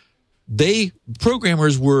around,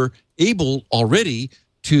 programmers were able already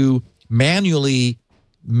to manually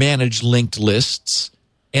manage linked lists,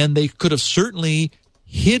 and they could have certainly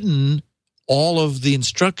hidden all of the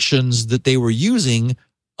instructions that they were using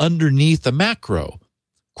underneath a macro.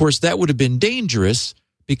 Of course, that would have been dangerous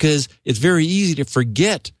because it's very easy to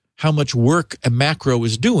forget how much work a macro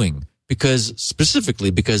is doing, because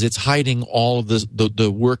it's hiding all of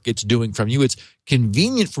the work it's doing from you. It's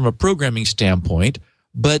convenient from a programming standpoint,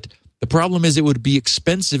 but the problem is it would be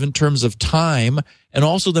expensive in terms of time and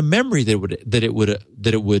also the memory that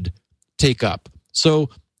it would take up. So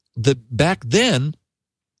back then,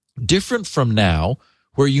 different from now,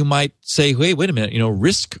 where you might say, hey, wait a minute,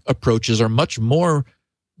 risk approaches are much more,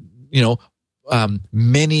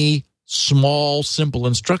 many small, simple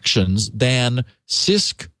instructions than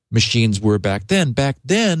CISC machines were back then. Back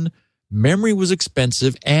then, memory was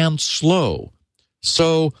expensive and slow.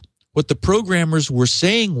 So what the programmers were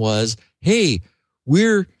saying was, hey,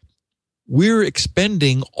 we're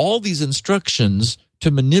expending all these instructions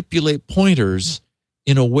to manipulate pointers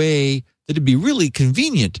in a way that it'd be really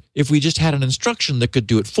convenient if we just had an instruction that could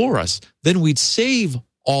do it for us. Then we'd save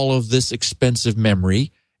all of this expensive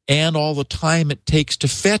memory and all the time it takes to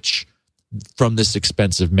fetch from this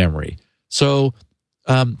expensive memory. So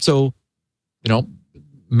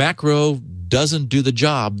macro doesn't do the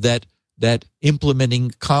job that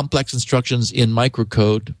implementing complex instructions in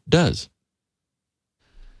microcode does.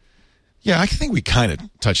 Yeah, I think we kind of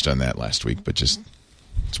touched on that last week, but just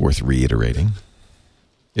it's worth reiterating.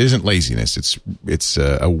 It isn't laziness; it's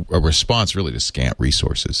a response really to scant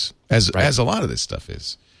resources, as a lot of this stuff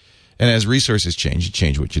is. And as resources change, you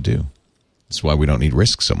change what you do. That's why we don't need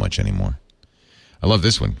risk so much anymore. I love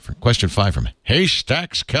this one. For question 5 from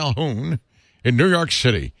Haystacks Calhoun in New York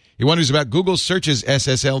City. He wonders about Google Search's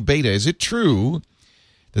SSL beta. Is it true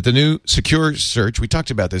that the new secure search, we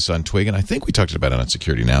talked about this on Twig, and I think we talked about it on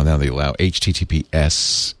Security Now. Now they allow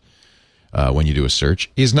HTTPS when you do a search,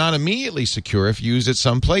 is not immediately secure if used at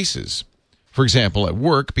some places. For example, at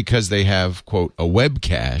work, because they have, quote, a web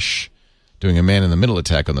cache doing a man-in-the-middle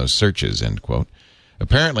attack on those searches, end quote.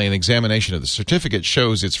 Apparently, an examination of the certificate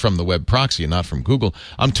shows it's from the web proxy and not from Google.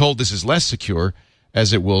 I'm told this is less secure,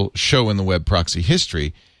 as it will show in the web proxy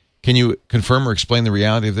history. Can you confirm or explain the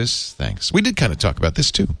reality of this? Thanks. We did kind of talk about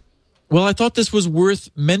this, too. Well, I thought this was worth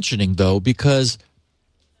mentioning, though, because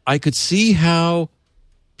I could see how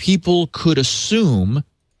people could assume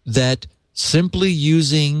that simply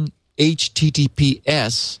using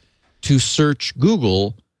HTTPS to search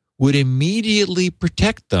Google would immediately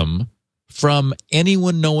protect them from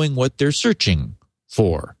anyone knowing what they're searching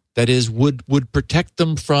for. That is, would protect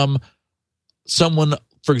them from someone,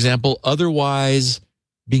 for example, otherwise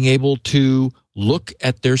being able to look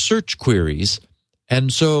at their search queries.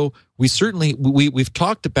 And so we've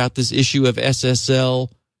talked about this issue of SSL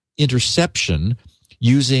interception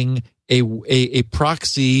using a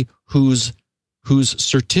proxy whose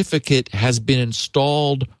certificate has been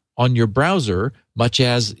installed on your browser, much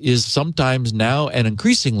as is sometimes now and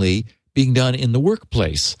increasingly being done in the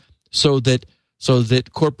workplace, so that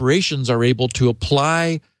corporations are able to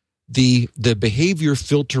apply the behavior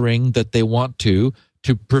filtering that they want to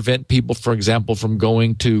prevent people, for example, from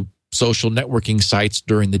going to social networking sites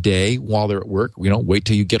during the day while they're at work. Wait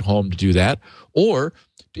till you get home to do that. Or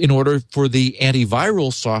in order for the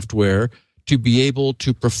antiviral software to be able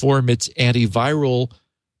to perform its antiviral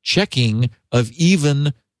checking of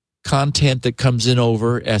even content that comes in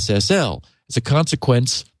over SSL. As a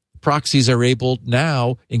consequence, proxies are able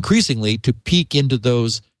now increasingly to peek into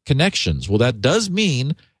those connections. Well, that does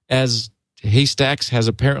mean, as Haystacks has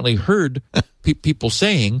apparently heard people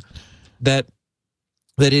saying, that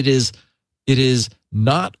it is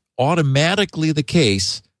not automatically the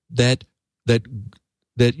case that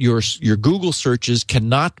your Google searches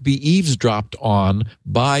cannot be eavesdropped on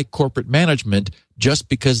by corporate management just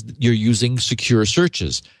because you're using secure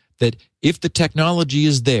searches. That if the technology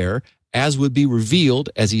is there, as would be revealed,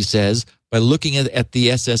 as he says, by looking at the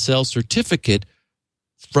SSL certificate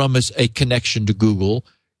from a connection to Google,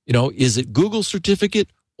 is it Google's certificate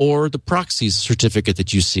or the proxy's certificate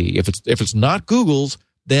that you see? If it's not Google's,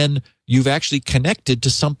 then you've actually connected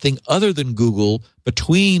to something other than Google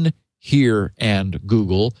between here and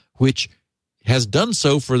Google, which has done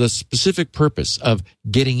so for the specific purpose of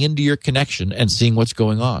getting into your connection and seeing what's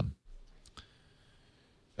going on.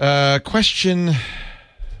 Question.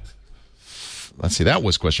 Let's see. That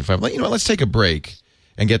was question 5. Let's take a break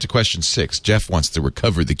and get to question 6. Jeff wants to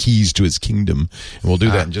recover the keys to his kingdom, and we'll do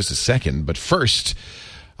that in just a second. But first,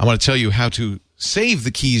 I want to tell you how to save the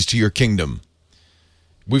keys to your kingdom.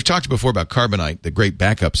 We've talked before about Carbonite, the great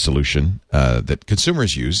backup solution that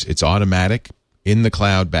consumers use. It's automatic in the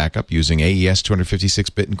cloud backup using AES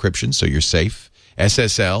 256-bit encryption, so you're safe.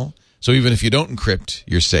 SSL. So even if you don't encrypt,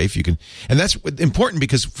 you're safe. You can, and that's important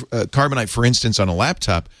because Carbonite, for instance, on a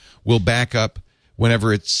laptop, will back up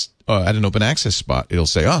whenever it's at an open access spot. It'll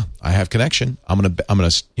say, "Oh, I have connection. I'm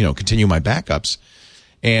gonna continue my backups."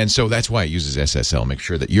 And so that's why it uses SSL. Make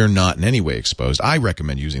sure that you're not in any way exposed. I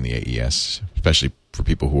recommend using the AES, especially for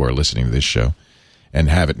people who are listening to this show, and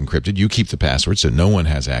have it encrypted. You keep the password so no one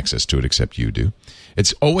has access to it except you do.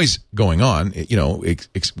 It's always going on,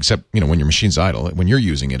 except when your machine's idle. When you're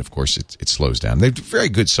using it, of course, it slows down. They're very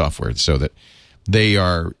good software so that they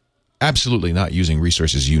are absolutely not using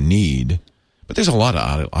resources you need, but there's a lot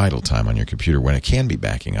of idle time on your computer when it can be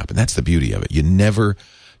backing up, and that's the beauty of it. You never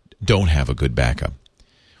don't have a good backup.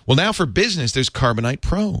 Well, now for business, there's Carbonite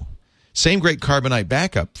Pro. Same great Carbonite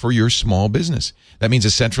backup for your small business. That means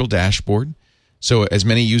a central dashboard. So as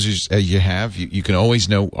many users as you have, you can always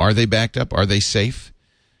know, are they backed up? Are they safe?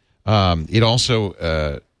 It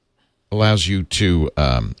also allows you to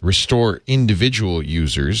restore individual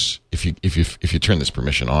users if you turn this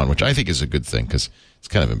permission on, which I think is a good thing because it's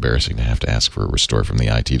kind of embarrassing to have to ask for a restore from the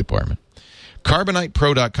IT department.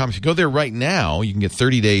 CarbonitePro.com. If you go there right now, you can get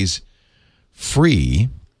 30 days free.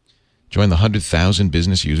 Join the 100,000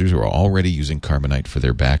 business users who are already using Carbonite for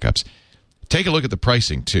their backups. Take a look at the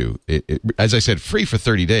pricing, too. As I said, free for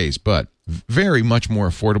 30 days, but very much more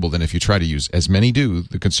affordable than if you try to use, as many do,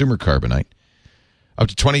 the consumer Carbonite. Up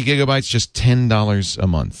to 20 gigabytes, just $10 a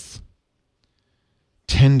month.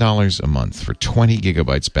 $10 a month for 20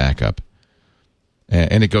 gigabytes backup.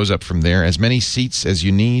 And it goes up from there. As many seats as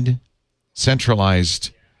you need, centralized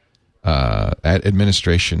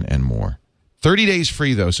administration, and more. 30 days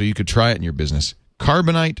free, though, so you could try it in your business.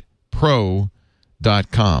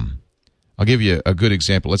 CarbonitePro.com. I'll give you a good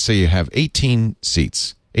example. Let's say you have 18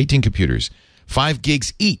 seats, 18 computers, 5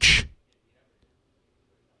 gigs each.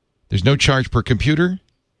 There's no charge per computer.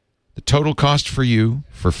 The total cost for you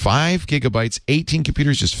for 5 gigabytes, 18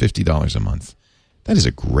 computers, just $50 a month. That is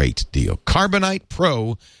a great deal.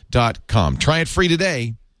 CarbonitePro.com. Try it free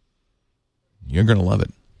today. You're going to love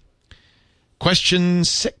it. Question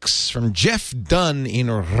 6 from Jeff Dunn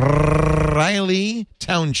in Riley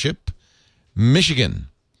Township, Michigan.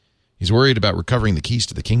 He's worried about recovering the keys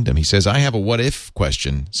to the kingdom. He says, I have a what-if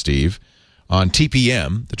question, Steve, on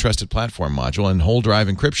TPM, the Trusted Platform Module, and whole drive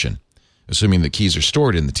encryption, assuming the keys are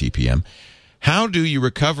stored in the TPM. How do you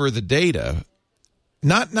recover the data?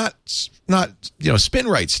 Not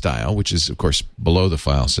SpinRite style, which is, of course, below the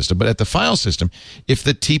file system, but at the file system, if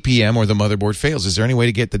the TPM or the motherboard fails, is there any way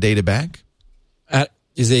to get the data back?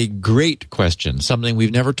 Is a great question, something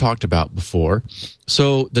we've never talked about before.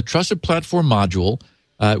 So the Trusted Platform Module,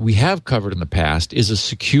 we have covered in the past, is a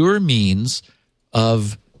secure means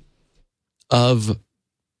of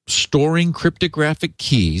storing cryptographic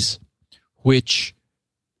keys, which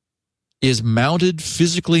is mounted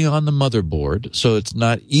physically on the motherboard, so it's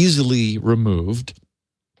not easily removed.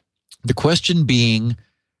 The question being,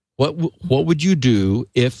 what would you do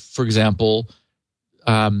if, for example,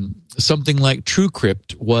 something like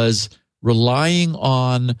TrueCrypt was relying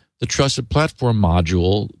on the Trusted Platform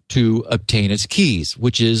Module to obtain its keys,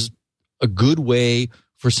 which is a good way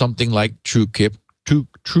for something like TrueCrypt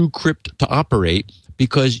to operate,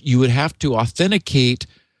 because you would have to authenticate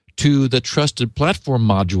to the Trusted Platform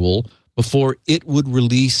Module before it would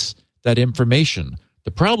release that information.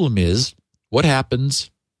 The problem is, what happens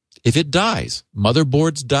if it dies?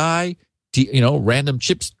 Motherboards die, random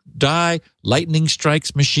chips die, lightning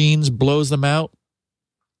strikes machines, blows them out.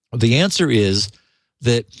 The answer is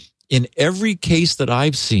that in every case that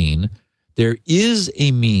I've seen, there is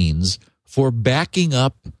a means for backing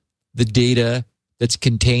up the data that's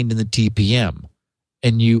contained in the TPM.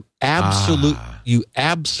 And you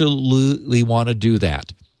absolutely want to do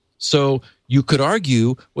that. So you could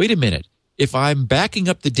argue, wait a minute, if I'm backing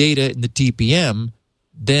up the data in the TPM,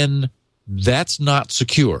 then that's not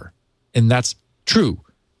secure. And that's true.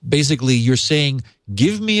 Basically, you're saying,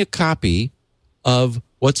 give me a copy of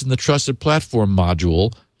what's in the Trusted Platform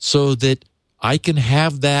Module so that I can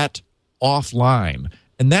have that offline.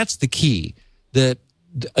 And that's the key. That,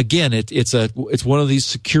 again, it's one of these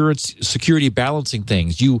security balancing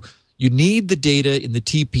things. You need the data in the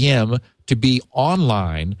TPM to be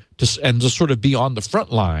online and to sort of be on the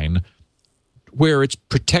front line where it's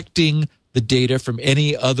protecting the data from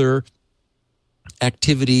any other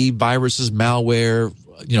activity, viruses, malware,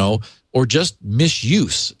 or just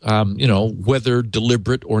misuse, whether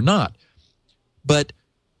deliberate or not. But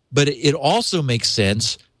it also makes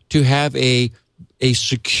sense to have a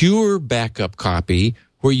secure backup copy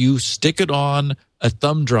where you stick it on a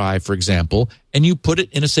thumb drive, for example, and you put it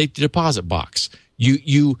in a safety deposit box.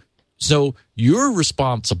 So you're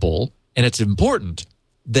responsible, and it's important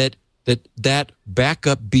that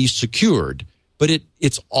backup be secured, but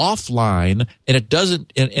it's offline, and it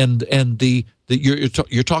doesn't.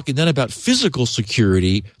 You're talking then about physical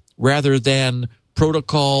security rather than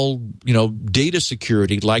protocol, data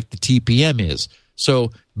security like the TPM is. So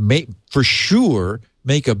for sure,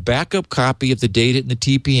 make a backup copy of the data in the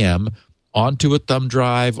TPM onto a thumb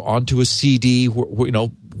drive, onto a CD,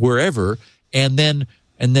 wherever, and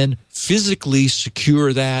then physically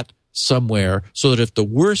secure that somewhere so that if the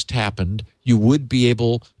worst happened, you would be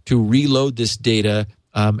able to reload this data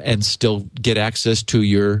and still get access to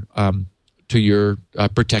your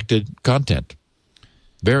protected content.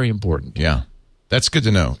 Very important. Yeah, that's good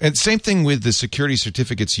to know. And same thing with the security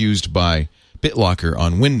certificates used by BitLocker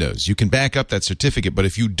on Windows. You can back up that certificate, but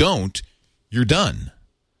if you don't, you're done.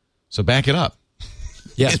 So back it up.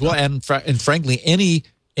 Yes, well, and frankly, any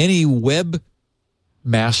webmaster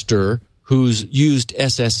who's used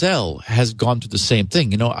SSL has gone through the same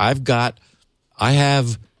thing. You know, I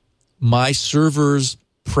have my server's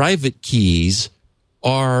private keys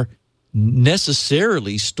are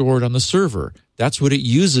necessarily stored on the server. That's what it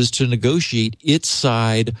uses to negotiate its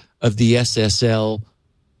side of the SSL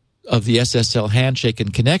handshake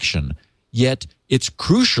and connection. Yet it's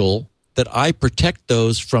crucial that I protect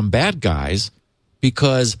those from bad guys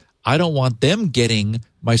because I don't want them getting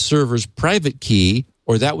my server's private key,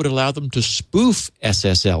 or that would allow them to spoof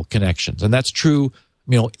SSL connections. And that's true,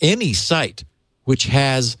 any site which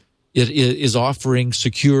is offering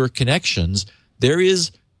secure connections. There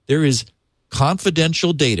is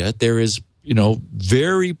confidential data. There is,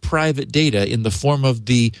 very private data in the form of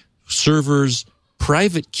the server's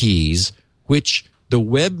private keys, which the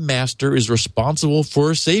webmaster is responsible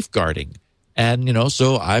for safeguarding. And,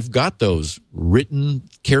 so I've got those written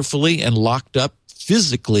carefully and locked up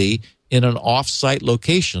physically in an off-site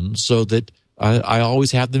location so that I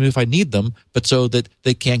always have them if I need them, but so that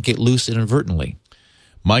they can't get loose inadvertently.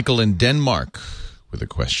 Michael in Denmark with a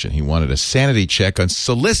question. He wanted a sanity check on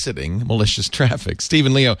soliciting malicious traffic.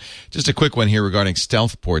 Stephen Leo, just a quick one here regarding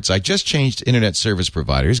stealth ports. I just changed internet service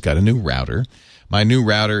providers, got a new router. My new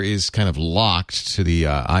router is kind of locked to the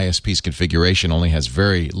ISP's configuration, only has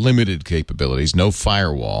very limited capabilities, no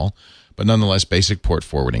firewall, but nonetheless basic port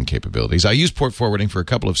forwarding capabilities. I use port forwarding for a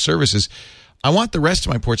couple of services. I want the rest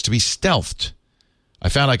of my ports to be stealthed. I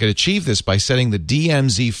found I could achieve this by setting the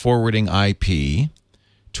DMZ forwarding IP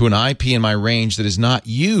to an IP in my range that is not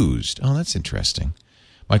used. Oh, that's interesting.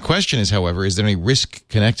 My question is, however, is there any risk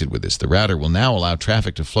connected with this? The router will now allow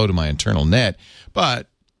traffic to flow to my internal net, but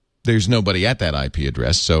there's nobody at that IP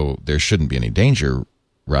address, so there shouldn't be any danger,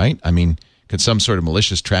 right? I mean, could some sort of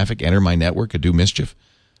malicious traffic enter my network and do mischief?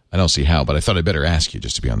 I don't see how, but I thought I'd better ask you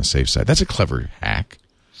just to be on the safe side. That's a clever hack.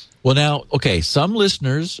 Well, now, okay, some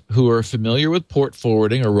listeners who are familiar with port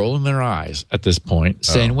forwarding are rolling their eyes at this point,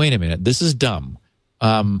 saying, wait a minute, this is dumb.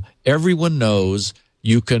 Everyone knows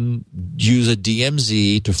you can use a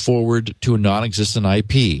DMZ to forward to a non-existent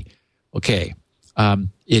IP. Okay,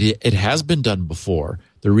 it has been done before.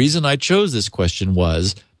 The reason I chose this question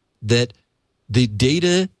was that the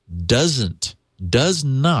data does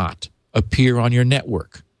not appear on your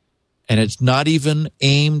network. And it's not even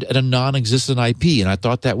aimed at a non-existent IP. And I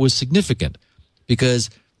thought that was significant because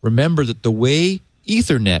remember that the way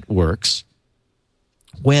Ethernet works,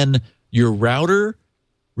 when your router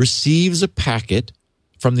receives a packet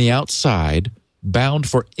from the outside bound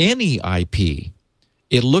for any IP,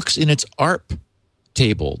 it looks in its ARP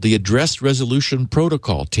table, the Address Resolution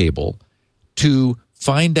Protocol table, to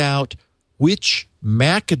find out which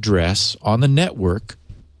MAC address on the network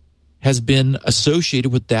has been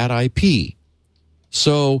associated with that IP.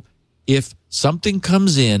 So if something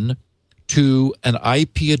comes in to an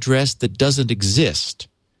IP address that doesn't exist,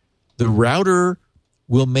 the router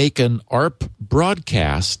will make an ARP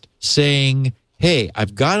broadcast saying, hey,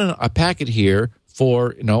 I've got a packet here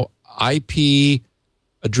for, IP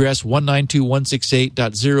address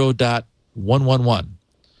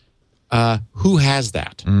 192.168.0.111. Who has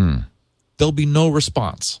that? There'll be no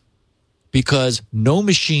response because no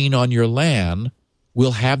machine on your LAN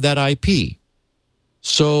will have that IP.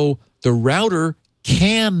 So the router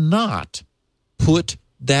cannot put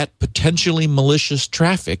that potentially malicious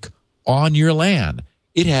traffic on your LAN.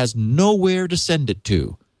 It has nowhere to send it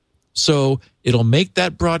to. So it'll make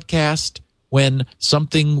that broadcast when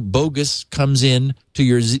something bogus comes in to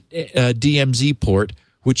your DMZ port,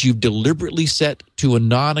 which you've deliberately set to a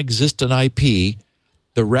non-existent IP.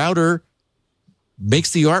 The router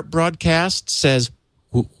makes the ARP broadcast, says,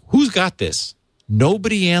 who's got this?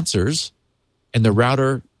 Nobody answers, and the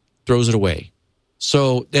router throws it away.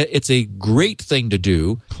 So it's a great thing to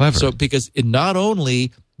do. Clever. So because it not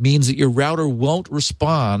only means that your router won't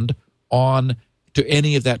respond on to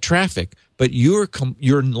any of that traffic, but your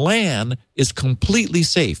LAN is completely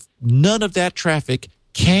safe. None of that traffic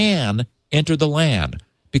can enter the LAN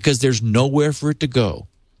because there's nowhere for it to go.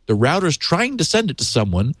 The router's trying to send it to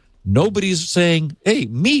someone. Nobody's saying, hey,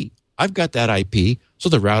 me, I've got that IP. So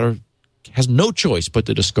the router has no choice but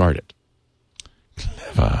to discard it.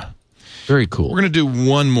 Clever. Very cool. We're going to do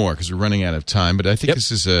one more because we're running out of time, but I think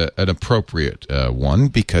this is an appropriate one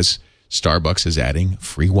because Starbucks is adding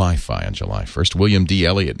free Wi-Fi on July 1st. William D.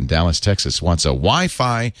 Elliott in Dallas, Texas wants a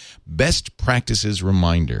Wi-Fi best practices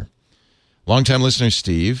reminder. Longtime listener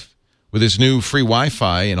Steve, with his new free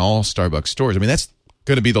Wi-Fi in all Starbucks stores. I mean, that's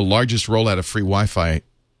going to be the largest rollout of free Wi-Fi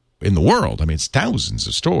in the world. I mean, it's thousands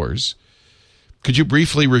of stores. Could you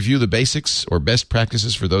briefly review the basics or best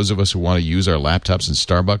practices for those of us who want to use our laptops in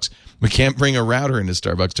Starbucks? We can't bring a router into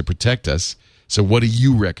Starbucks to protect us. So what do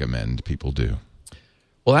you recommend people do?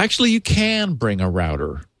 Well, actually, you can bring a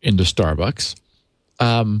router into Starbucks.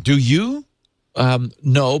 Do you?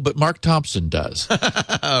 No, but Mark Thompson does.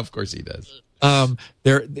 Of course he does.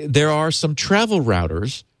 There are some travel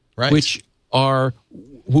routers, right, which are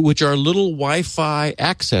little Wi-Fi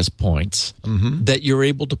access points that you're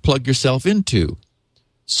able to plug yourself into.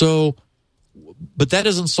 So, but that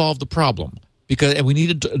doesn't solve the problem, and we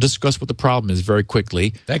need to discuss what the problem is very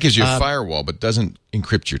quickly. That gives you a firewall, but doesn't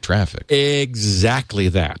encrypt your traffic. Exactly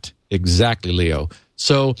that. Exactly, Leo.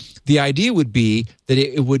 So the idea would be that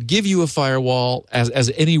it would give you a firewall, as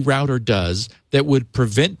any router does, that would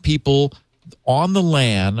prevent people on the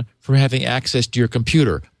LAN from having access to your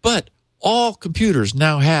computer. But all computers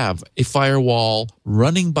now have a firewall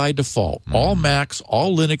running by default. All Macs,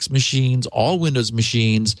 all Linux machines, all Windows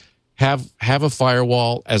machines have a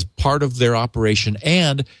firewall as part of their operation,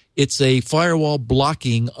 and it's a firewall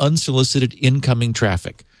blocking unsolicited incoming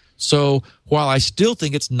traffic. So while I still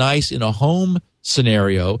think it's nice in a home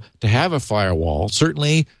scenario to have a firewall,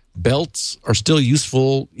 certainly belts are still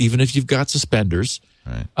useful even if you've got suspenders.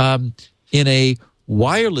 Right. In a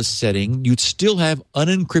wireless setting, you'd still have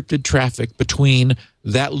unencrypted traffic between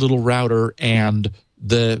that little router and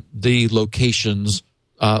the location's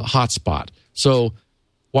hotspot. So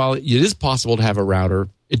while it is possible to have a router,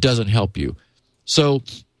 it doesn't help you. So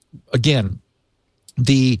again,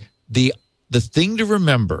 the thing to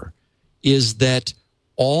remember is that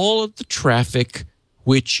all of the traffic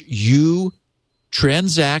which you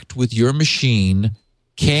transact with your machine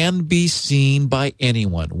can be seen by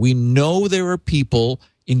anyone. We know there are people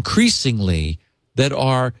increasingly that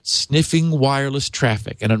are sniffing wireless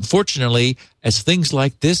traffic. And unfortunately, as things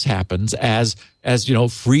like this happens, as you know,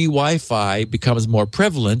 free Wi-Fi becomes more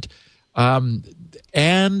prevalent,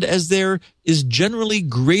 and as there is generally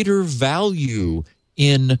greater value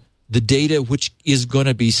in the data which is going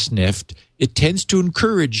to be sniffed, it tends to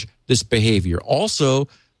encourage this behavior. Also,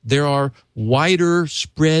 there are wider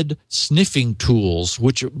spread sniffing tools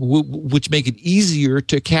which make it easier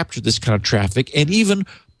to capture this kind of traffic and even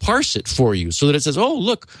parse it for you so that it says, oh,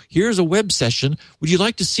 look, here's a web session. Would you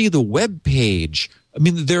like to see the web page? I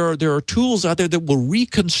mean, there are tools out there that will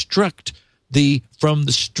reconstruct from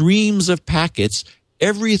the streams of packets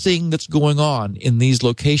everything that's going on in these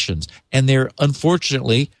locations. And they're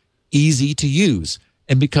unfortunately easy to use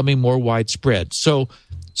and becoming more widespread. So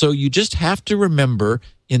you just have to remember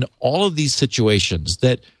in all of these situations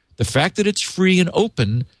that the fact that it's free and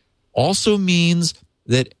open also means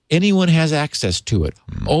that anyone has access to it.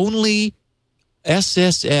 Only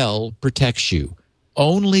SSL protects you.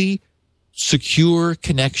 Only secure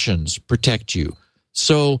connections protect you.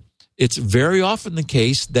 So it's very often the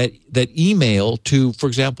case that email to, for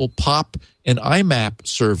example, POP and IMAP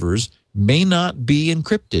servers may not be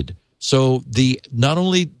encrypted. So not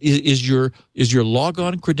only is your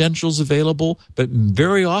logon credentials available, but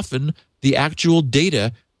very often the actual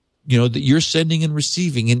data, that you're sending and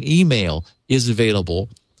receiving in email is available.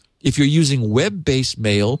 If you're using web-based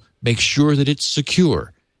mail, make sure that it's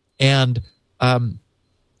secure. And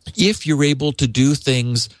if you're able to do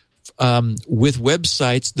things with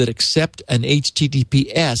websites that accept an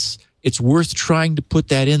HTTPS, it's worth trying to put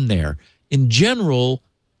that in there. In general,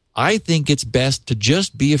 I think it's best to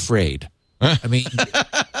just be afraid. I mean,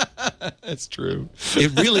 that's true.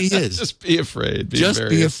 It really is. Just be afraid. Just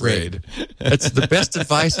be afraid. That's the best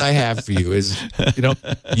advice I have for you is,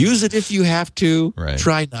 use it if you have to, right.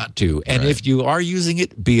 Try not to. And if you are using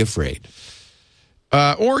it, be afraid.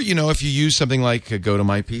 Or, if you use something like Go to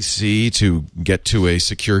My PC to get to a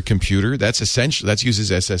secure computer, that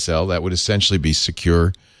uses SSL. That would essentially be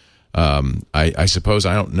secure. I suppose,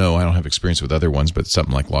 I don't know, I don't have experience with other ones, but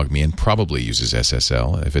something like LogMeIn probably uses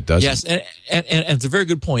SSL. If it doesn't. Yes, and it's a very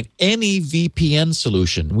good point. Any VPN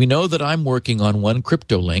solution, we know that I'm working on one,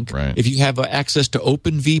 CryptoLink. Right. If you have access to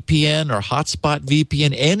OpenVPN or Hotspot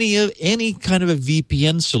VPN, any kind of a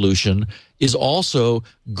VPN solution is also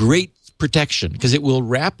great protection because it will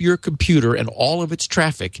wrap your computer and all of its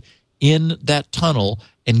traffic in that tunnel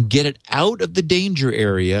and get it out of the danger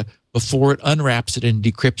area before it unwraps it and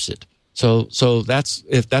decrypts it. So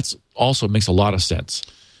that's also makes a lot of sense.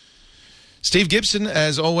 Steve Gibson,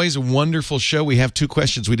 as always, a wonderful show. We have 2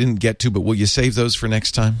 questions we didn't get to, but will you save those for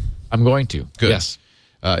next time? I'm going to. Good. Yes.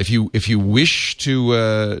 If you wish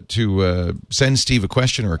to send Steve a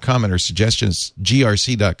question or a comment or suggestions,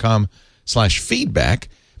 grc.com/feedback.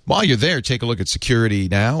 While you're there, take a look at Security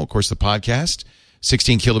Now. Of course, the podcast,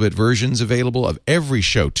 16 kilobit versions available of every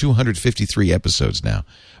show, 253 episodes now.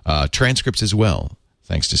 Transcripts as well.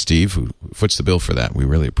 Thanks to Steve, who foots the bill for that. We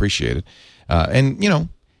really appreciate it. And,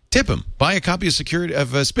 tip him. Buy a copy of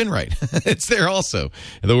SpinRite. It's there also.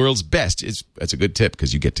 The world's best. That's a good tip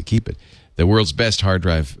because you get to keep it. The world's best hard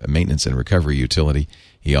drive maintenance and recovery utility.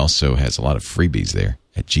 He also has a lot of freebies there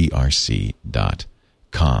at grc.com.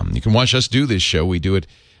 You can watch us do this show. We do it,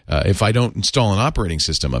 if I don't install an operating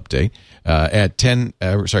system update, at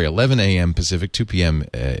 11 a.m. Pacific, 2 p.m.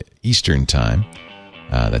 Eastern Time.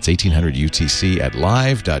 That's 1800 UTC at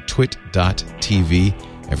live.twit.tv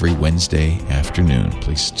every Wednesday afternoon.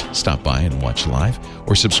 Please stop by and watch live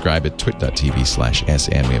or subscribe at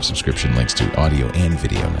twit.tv/SN. We have subscription links to audio and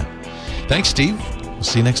video now. Thanks, Steve. We'll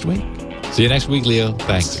see you next week. See you next week, Leo.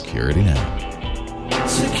 Thanks. Security Now.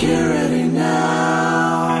 Security Now.